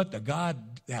 But you know what? The God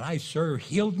that I serve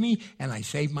healed me, and I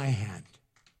saved my hand.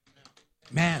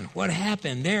 Man, what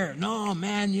happened there? No,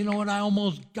 man, you know what? I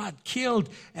almost got killed.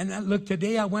 And look,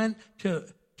 today I went to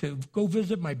go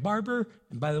visit my barber.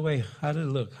 And by the way, how did it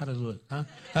look?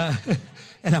 Huh?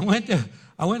 And I went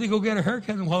to go get a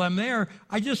haircut, and while I'm there,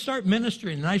 I just start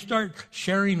ministering, and I start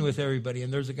sharing with everybody.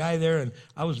 And there's a guy there, and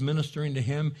I was ministering to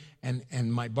him,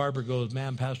 and my barber goes,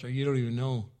 man, Pastor, you don't even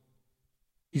know.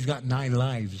 He's got 9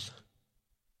 lives.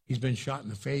 He's been shot in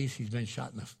the face. He's been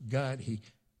shot in the gut. He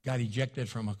got ejected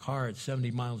from a car at 70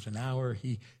 miles an hour.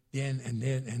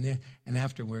 And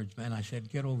afterwards, man, I said,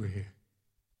 get over here.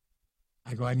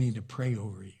 I go, I need to pray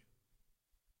over you.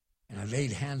 And I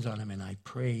laid hands on him, and I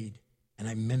prayed, and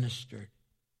I ministered.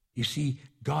 You see,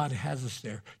 God has us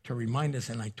there to remind us,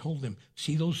 and I told him,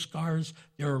 see those scars?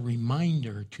 They're a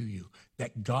reminder to you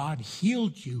that God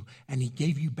healed you, and he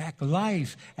gave you back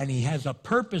life, and he has a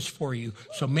purpose for you.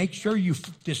 So make sure you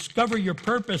discover your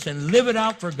purpose and live it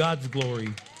out for God's glory.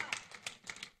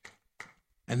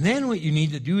 And then what you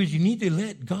need to do is you need to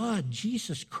let God,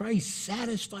 Jesus Christ,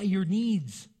 satisfy your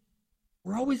needs.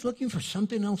 We're always looking for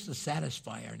something else to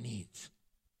satisfy our needs.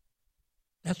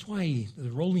 That's why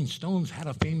the Rolling Stones had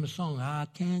a famous song, I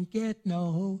can't get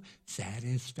no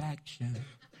satisfaction.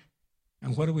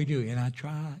 And what do? And I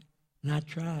tried, and I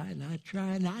tried, and I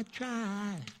tried, and I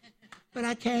tried. But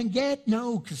I can't get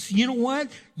no, because you know what?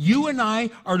 You and I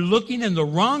are looking in the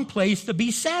wrong place to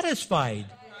be satisfied.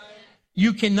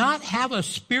 You cannot have a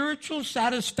spiritual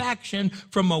satisfaction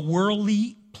from a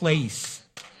worldly place.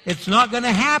 It's not going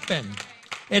to happen.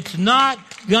 It's not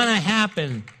going to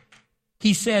happen.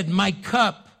 He said, my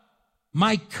cup,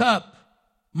 my cup,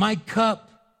 my cup.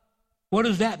 What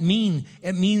does that mean?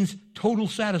 It means total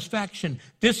satisfaction.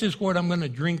 This is what I'm going to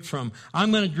drink from.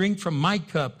 I'm going to drink from my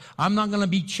cup. I'm not going to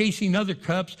be chasing other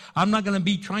cups. I'm not going to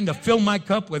be trying to fill my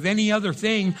cup with any other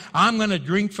thing. I'm going to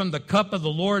drink from the cup of the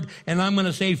Lord, and I'm going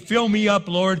to say, fill me up,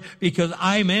 Lord, because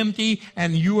I'm empty,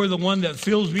 and you are the one that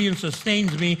fills me and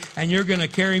sustains me, and you're going to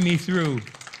carry me through.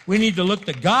 We need to look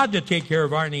to God to take care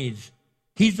of our needs.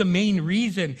 He's the main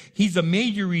reason, he's the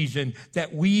major reason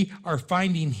that we are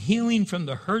finding healing from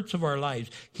the hurts of our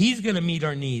lives. He's going to meet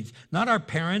our needs. Not our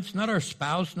parents, not our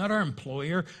spouse, not our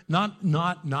employer, not.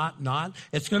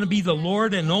 It's going to be the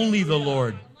Lord and only the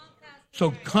Lord.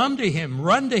 So come to him,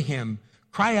 run to him,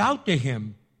 cry out to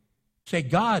him. Say,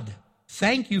 God,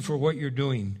 thank you for what you're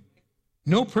doing.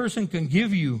 No person can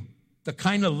give you the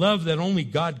kind of love that only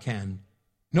God can.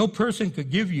 No person could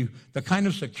give you the kind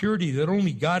of security that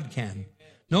only God can.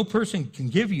 No person can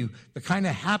give you the kind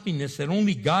of happiness that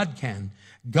only God can.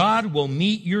 God will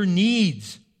meet your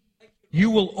needs.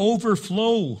 You will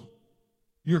overflow.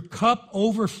 Your cup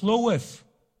overfloweth.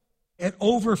 It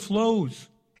overflows.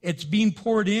 It's being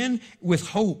poured in with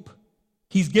hope.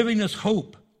 He's giving us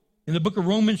hope. In the book of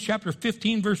Romans chapter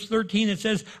 15, verse 13, it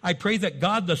says, I pray that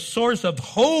God, the source of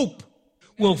hope,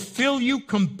 will fill you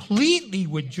completely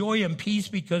with joy and peace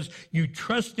because you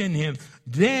trust in him.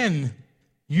 Then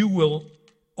you will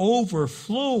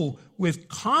overflow with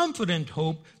confident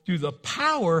hope through the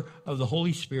power of the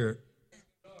Holy Spirit.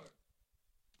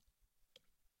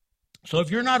 So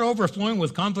if you're not overflowing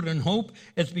with confident hope,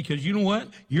 it's because, you know what?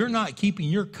 You're not keeping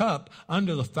your cup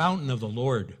under the fountain of the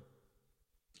Lord.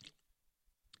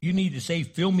 You need to say,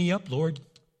 fill me up, Lord.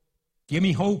 Give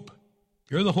me hope.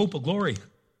 You're the hope of glory.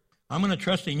 I'm going to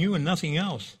trust in you and nothing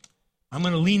else. I'm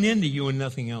going to lean into you and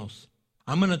nothing else.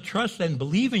 I'm going to trust and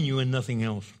believe in you and nothing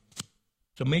else.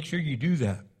 So make sure you do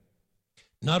that.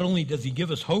 Not only does he give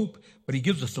us hope, but he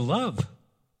gives us love.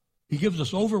 He gives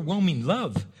us overwhelming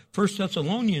love. 1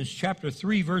 Thessalonians chapter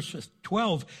 3, verse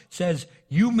 12 says,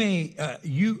 may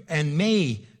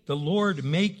the Lord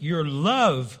make your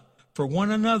love for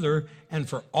one another and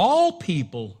for all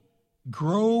people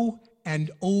grow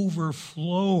and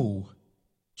overflow,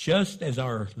 just as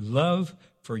our love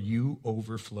for you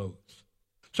overflows.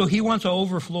 So he wants to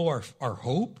overflow our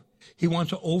hope. He wants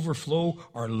to overflow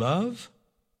our love.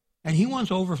 And he wants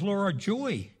to overflow our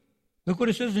joy. Look what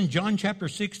it says in John chapter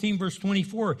 16, verse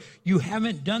 24. You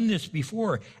haven't done this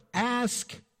before.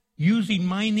 Ask, using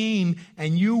my name,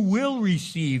 and you will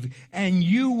receive, and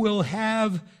you will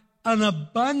have an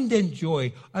abundant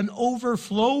joy, an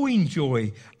overflowing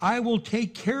joy. I will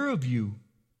take care of you.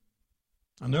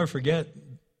 I'll never forget,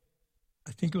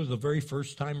 I think it was the very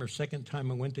first time or second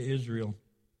time I went to Israel.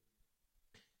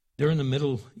 There in the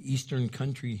Middle Eastern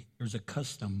country, there's a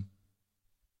custom.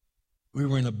 We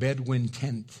were in a Bedouin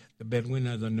tent. The Bedouin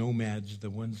are the nomads, the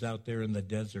ones out there in the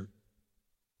desert.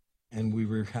 And we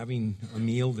were having a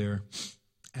meal there,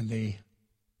 and they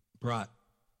brought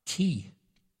tea.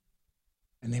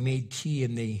 And they made tea,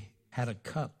 and they had a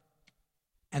cup.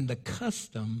 And the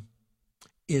custom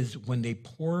is when they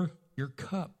pour your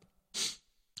cup,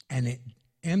 and it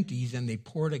empties, and they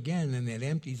pour it again, and it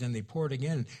empties, and they pour it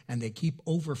again, and they keep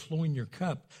overflowing your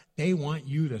cup, they want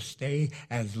you to stay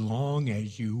as long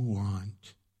as you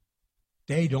want.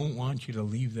 They don't want you to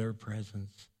leave their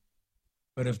presence.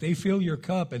 But if they fill your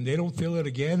cup and they don't fill it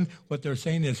again, what they're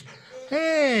saying is,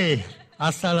 hey,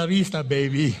 hasta la vista,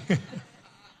 baby.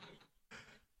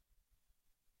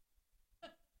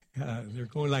 They're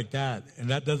going like that. And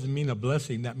that doesn't mean a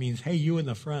blessing. That means, hey, you in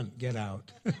the front, get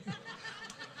out.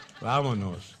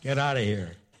 Vámonos, get out of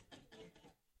here.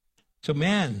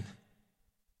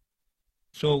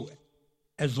 So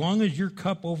as long as your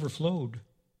cup overflowed,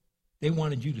 they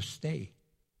wanted you to stay.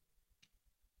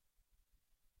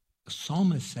 The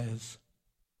psalmist says,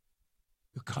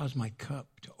 you cause my cup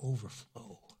to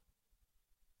overflow.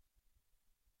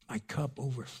 My cup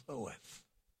overfloweth.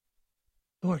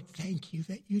 Lord, thank you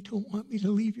that you don't want me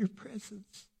to leave your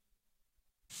presence.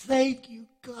 Thank you,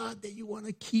 God, that you want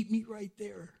to keep me right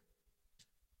there.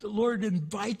 The Lord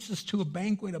invites us to a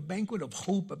banquet of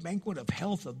hope, a banquet of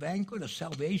health, a banquet of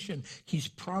salvation. He's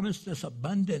promised us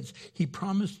abundance. He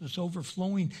promised us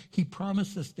overflowing. He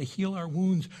promised us to heal our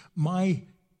wounds. My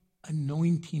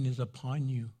anointing is upon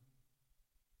you.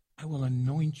 I will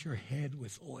anoint your head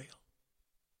with oil.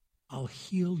 I'll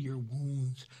heal your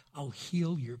wounds. I'll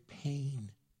heal your pain.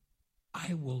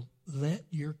 I will let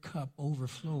your cup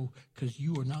overflow because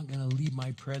you are not going to leave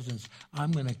my presence.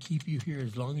 I'm going to keep you here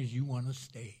as long as you want to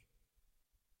stay.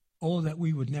 Oh, that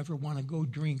we would never want to go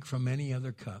drink from any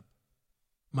other cup.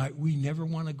 Might we never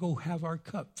want to go have our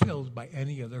cup filled by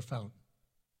any other fountain.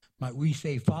 Might we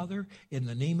say, Father, in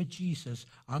the name of Jesus,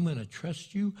 I'm going to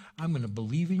trust you. I'm going to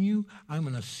believe in you. I'm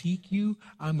going to seek you.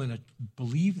 I'm going to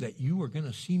believe that you are going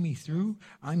to see me through.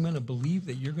 I'm going to believe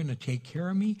that you're going to take care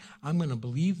of me. I'm going to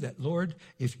believe that, Lord,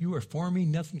 if you are for me,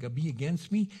 nothing can be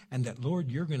against me. And that, Lord,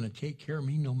 you're going to take care of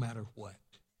me no matter what.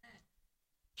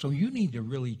 So you need to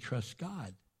really trust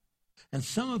God. And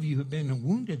some of you have been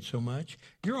wounded so much,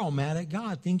 you're all mad at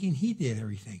God thinking he did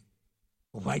everything.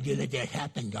 Well, why'd you let that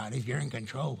happen, God? If you're in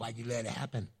control, why'd you let it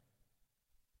happen?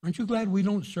 Aren't you glad we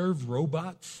don't serve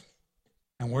robots?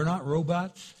 And we're not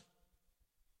robots?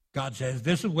 God says,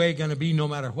 this is the way it's going to be no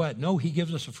matter what. No, he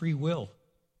gives us a free will.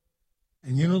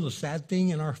 And you know the sad thing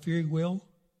in our free will?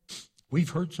 We've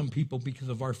hurt some people because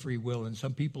of our free will, and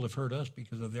some people have hurt us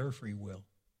because of their free will.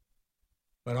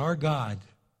 But our God,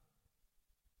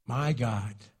 my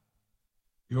God,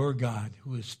 your God,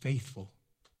 who is faithful,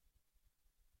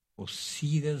 will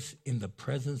seat us in the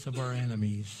presence of our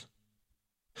enemies,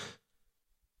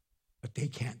 but they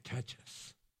can't touch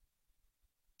us.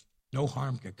 No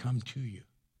harm could come to you.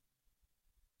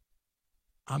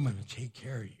 I'm going to take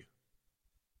care of you.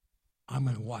 I'm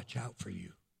going to watch out for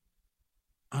you.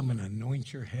 I'm going to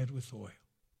anoint your head with oil.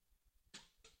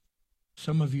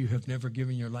 Some of you have never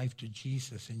given your life to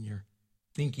Jesus, and you're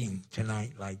thinking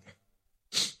tonight like,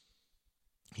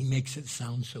 he makes it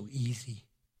sound so easy.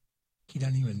 He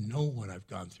doesn't even know what I've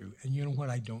gone through. And you know what?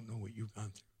 I don't know what you've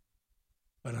gone through.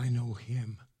 But I know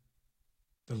him.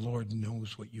 The Lord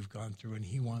knows what you've gone through, and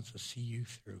he wants to see you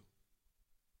through.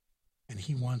 And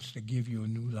he wants to give you a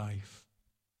new life.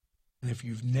 And if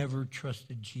you've never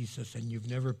trusted Jesus and you've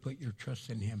never put your trust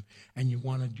in him and you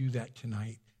want to do that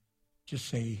tonight, just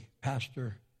say,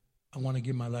 Pastor, I want to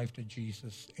give my life to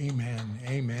Jesus. Amen.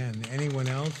 Amen. Anyone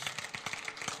else?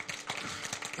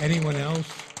 Anyone else?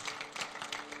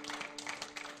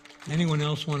 Anyone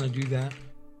else want to do that?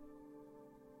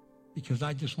 Because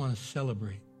I just want to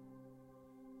celebrate.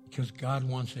 Because God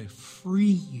wants to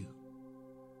free you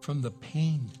from the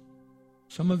pain.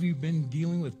 Some of you have been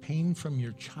dealing with pain from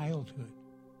your childhood.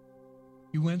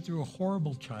 You went through a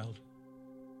horrible childhood.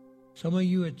 Some of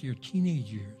you at your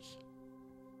teenage years.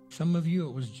 Some of you,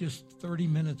 it was just 30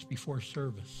 minutes before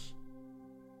service.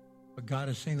 But God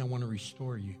is saying, I want to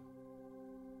restore you.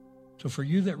 So for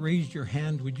you that raised your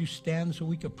hand, would you stand so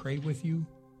we could pray with you?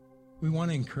 We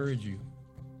want to encourage you.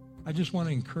 I just want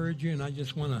to encourage you, and I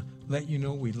just want to let you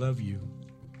know we love you.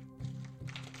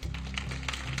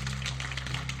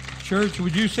 Church,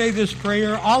 would you say this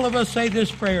prayer? All of us say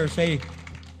this prayer. Say,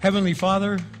 Heavenly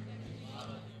Father,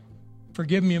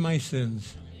 forgive me my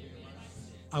sins.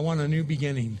 I want a new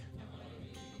beginning.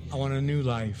 I want a new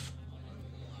life.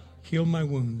 Heal my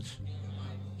wounds.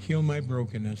 Heal my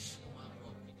brokenness.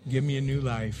 Give me a new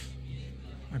life.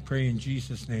 I pray in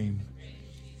Jesus' name.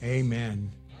 Amen.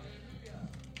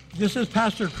 This is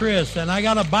Pastor Chris, and I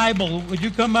got a Bible. Would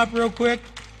you come up real quick?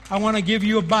 I want to give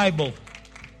you a Bible.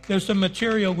 There's some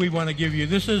material we want to give you.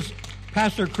 This is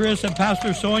Pastor Chris and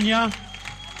Pastor Sonia,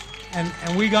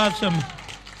 and we got some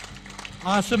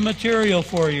awesome material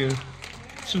for you.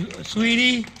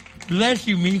 Sweetie, bless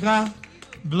you, Mika.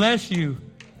 Bless you.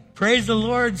 Praise the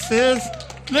Lord, sis.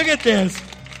 Look at this.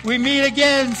 We meet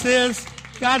again, sis.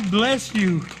 God bless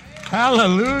you.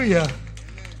 Hallelujah.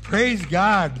 Praise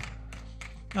God.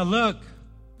 Now look,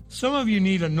 some of you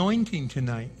need anointing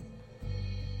tonight.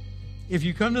 If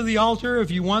you come to the altar,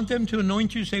 if you want them to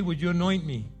anoint you, say, would you anoint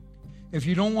me? If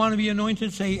you don't want to be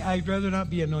anointed, say, I'd rather not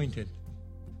be anointed.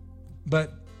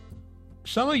 But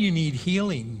some of you need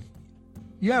healing.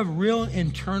 You have real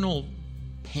internal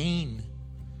pain,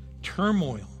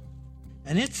 turmoil,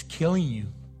 and it's killing you.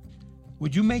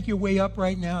 Would you make your way up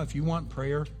right now if you want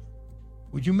prayer?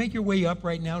 Would you make your way up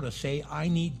right now to say, I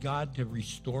need God to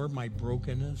restore my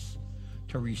brokenness,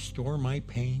 to restore my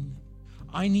pain?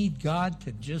 I need God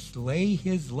to just lay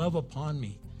His love upon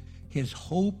me, His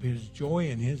hope, His joy,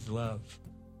 and His love.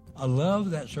 A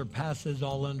love that surpasses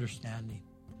all understanding.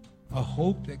 A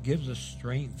hope that gives us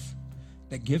strength,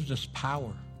 that gives us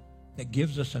power, that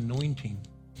gives us anointing.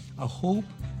 A hope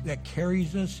that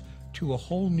carries us to a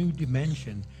whole new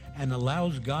dimension and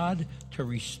allows God to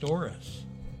restore us.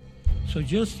 So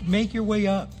just make your way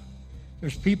up.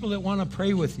 There's people that want to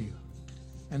pray with you,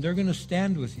 and they're going to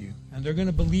stand with you, and they're going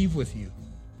to believe with you.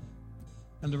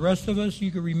 And the rest of us, you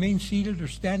can remain seated or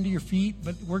stand to your feet,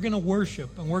 but we're going to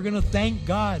worship, and we're going to thank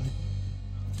God.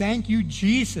 Thank you,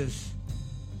 Jesus.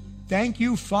 Thank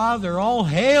you, Father. All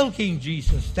hail, King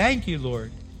Jesus. Thank you,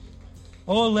 Lord.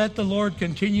 Oh, let the Lord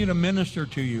continue to minister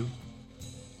to you.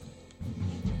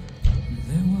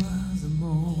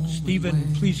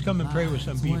 Stephen, please come and pray with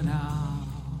some people.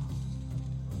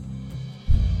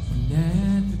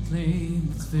 That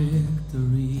proclaimed its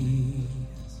victories.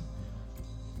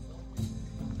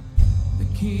 The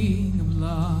King of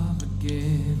love had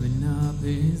given up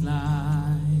his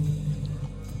life.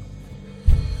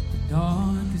 The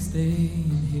darkest day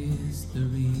in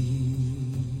history.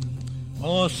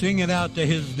 Oh, sing it out to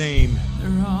His name.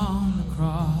 There on the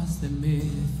cross they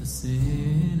made for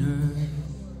sinners.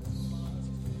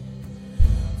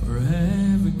 For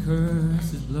every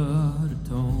curse His blood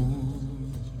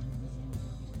atoned.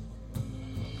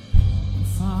 And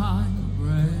final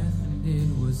breath and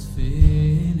it was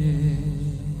finished.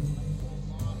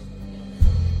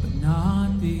 But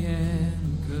not the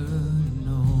end could have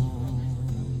known.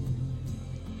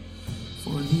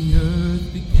 For the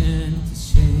earth began to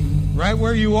shake. Right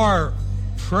where you are,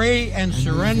 pray and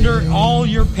surrender all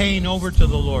your pain over to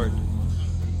the Lord.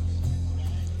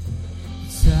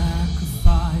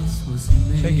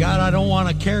 Say, God, I don't want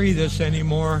to carry this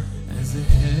anymore.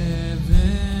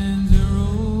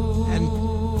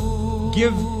 And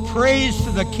give praise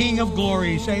to the King of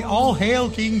Glory. Say, all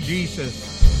hail King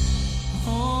Jesus.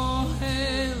 All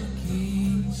hail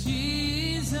King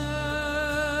Jesus.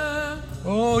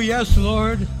 Oh, yes,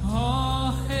 Lord.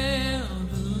 All hail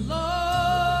the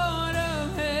Lord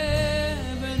of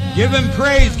heaven. Give Him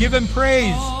praise. Give Him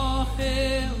praise. All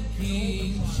hail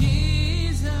King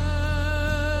Jesus.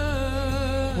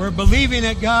 We're believing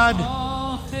it, God.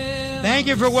 Thank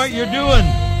you for what you're doing.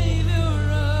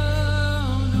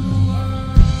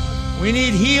 We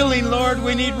need healing, Lord.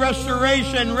 We need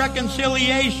restoration,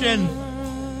 reconciliation.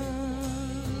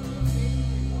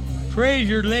 Praise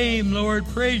your name, Lord.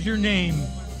 Praise your name.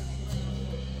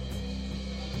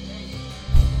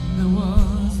 There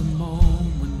was a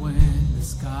moment when the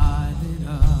sky lit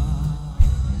up.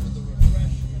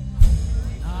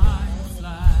 Night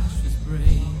flash was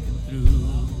breaking through.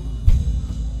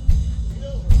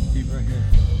 Keep right here.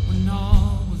 When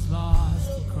all was lost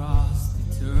across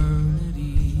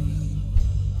eternity,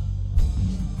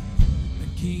 the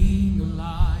King of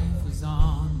life was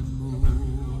on the move.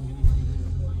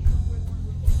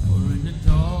 For in a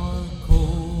dark,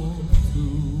 cold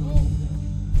tomb,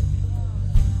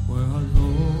 where our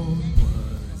Lord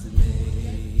was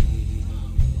laid,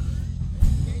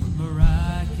 with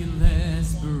miraculous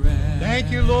breath.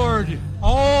 Thank you, Lord.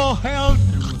 All hail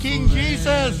King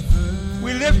Jesus.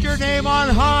 We lift your name on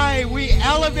high. We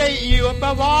elevate you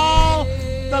above all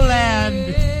the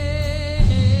land.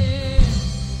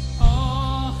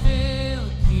 All hail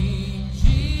King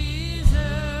Jesus.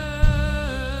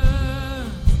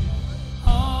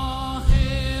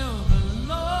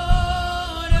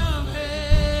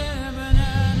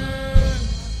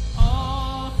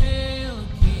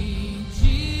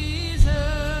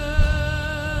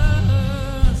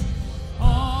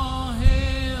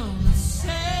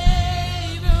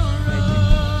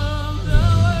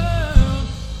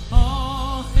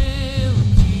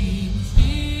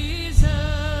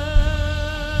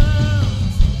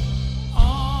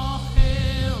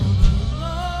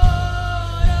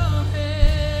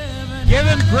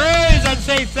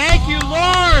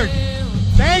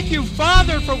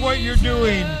 for what you're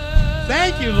doing.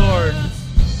 Thank you, Lord.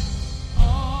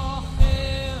 All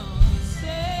hail the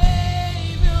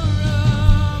Savior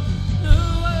of the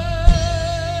world.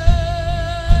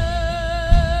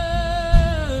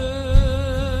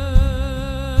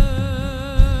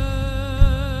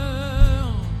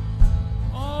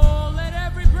 Oh, let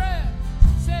every breath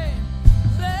say,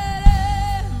 let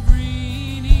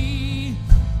every knee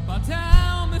bow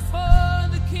down before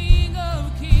the King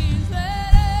of Kings. Let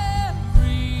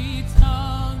every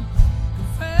tongue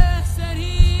confess that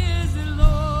He is the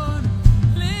Lord.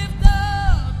 Lift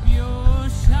up your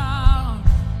shout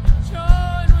and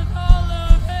join with all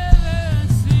of heaven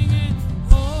singing,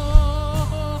 holy,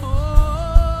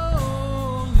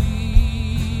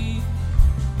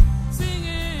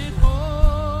 singing, holy.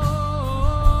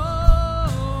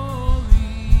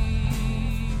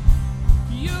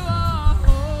 You are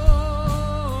holy.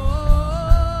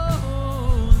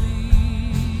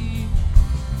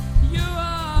 You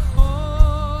are holy.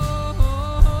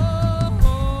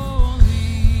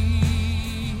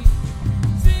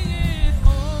 Sing it,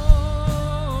 holy.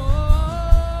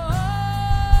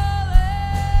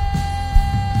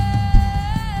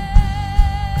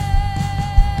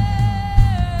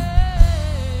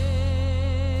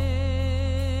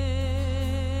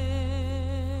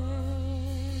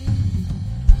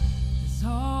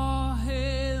 All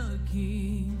hail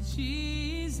King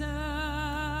Jesus.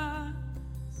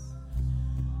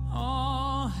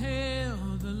 All hail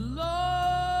the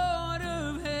Lord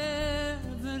of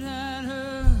heaven and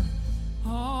earth.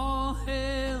 All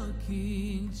hail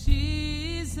King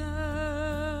Jesus.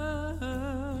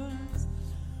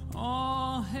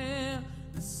 All hail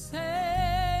the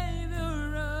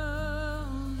Savior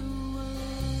of the world.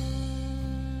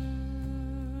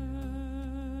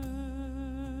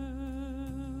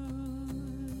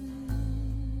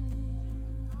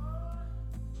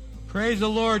 Praise the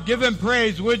Lord. Give Him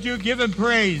praise. Would you give Him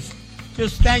praise?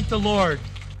 Just thank the Lord.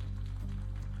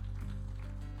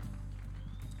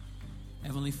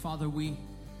 Heavenly Father, we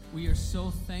are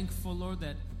so thankful, Lord,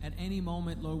 that at any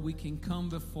moment, Lord, we can come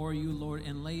before you, Lord,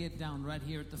 and lay it down right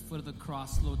here at the foot of the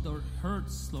cross, Lord. The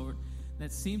hurts, Lord,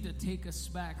 that seem to take us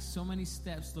back so many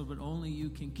steps, Lord, but only you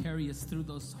can carry us through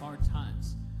those hard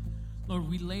times. Lord,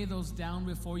 we lay those down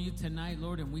before you tonight,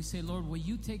 Lord, and we say, Lord, will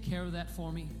you take care of that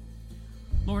for me?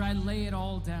 Lord, I lay it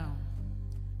all down.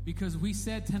 Because we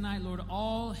said tonight, Lord,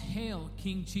 all hail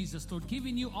King Jesus, Lord,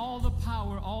 giving you all the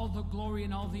power, all the glory,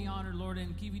 and all the honor, Lord,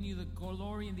 and giving you the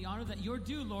glory and the honor that you're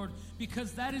due, Lord,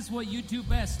 because that is what you do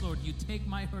best, Lord. You take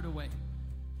my hurt away,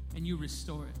 and you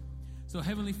restore it. So,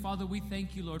 Heavenly Father, we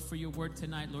thank you, Lord, for your word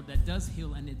tonight, Lord, that does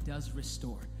heal and it does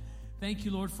restore. Thank you,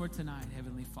 Lord, for tonight,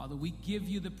 Heavenly Father. We give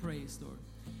you the praise, Lord,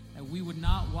 that we would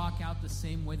not walk out the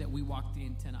same way that we walked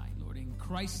in tonight, Lord. In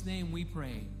Christ's name we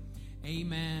pray.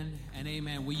 Amen and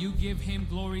amen. Will you give him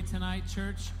glory tonight,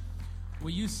 church?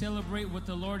 Will you celebrate what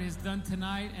the Lord has done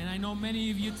tonight? And I know many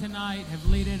of you tonight have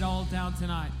laid it all down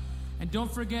tonight. And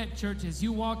don't forget, church, as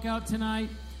you walk out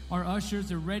tonight, our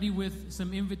ushers are ready with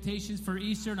some invitations for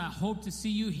Easter. And I hope to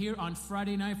see you here on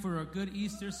Friday night for a good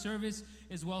Easter service,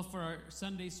 as well for our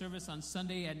Sunday service on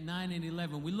Sunday at 9 and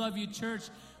 11. We love you, church.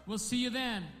 We'll see you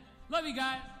then. Love you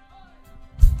guys.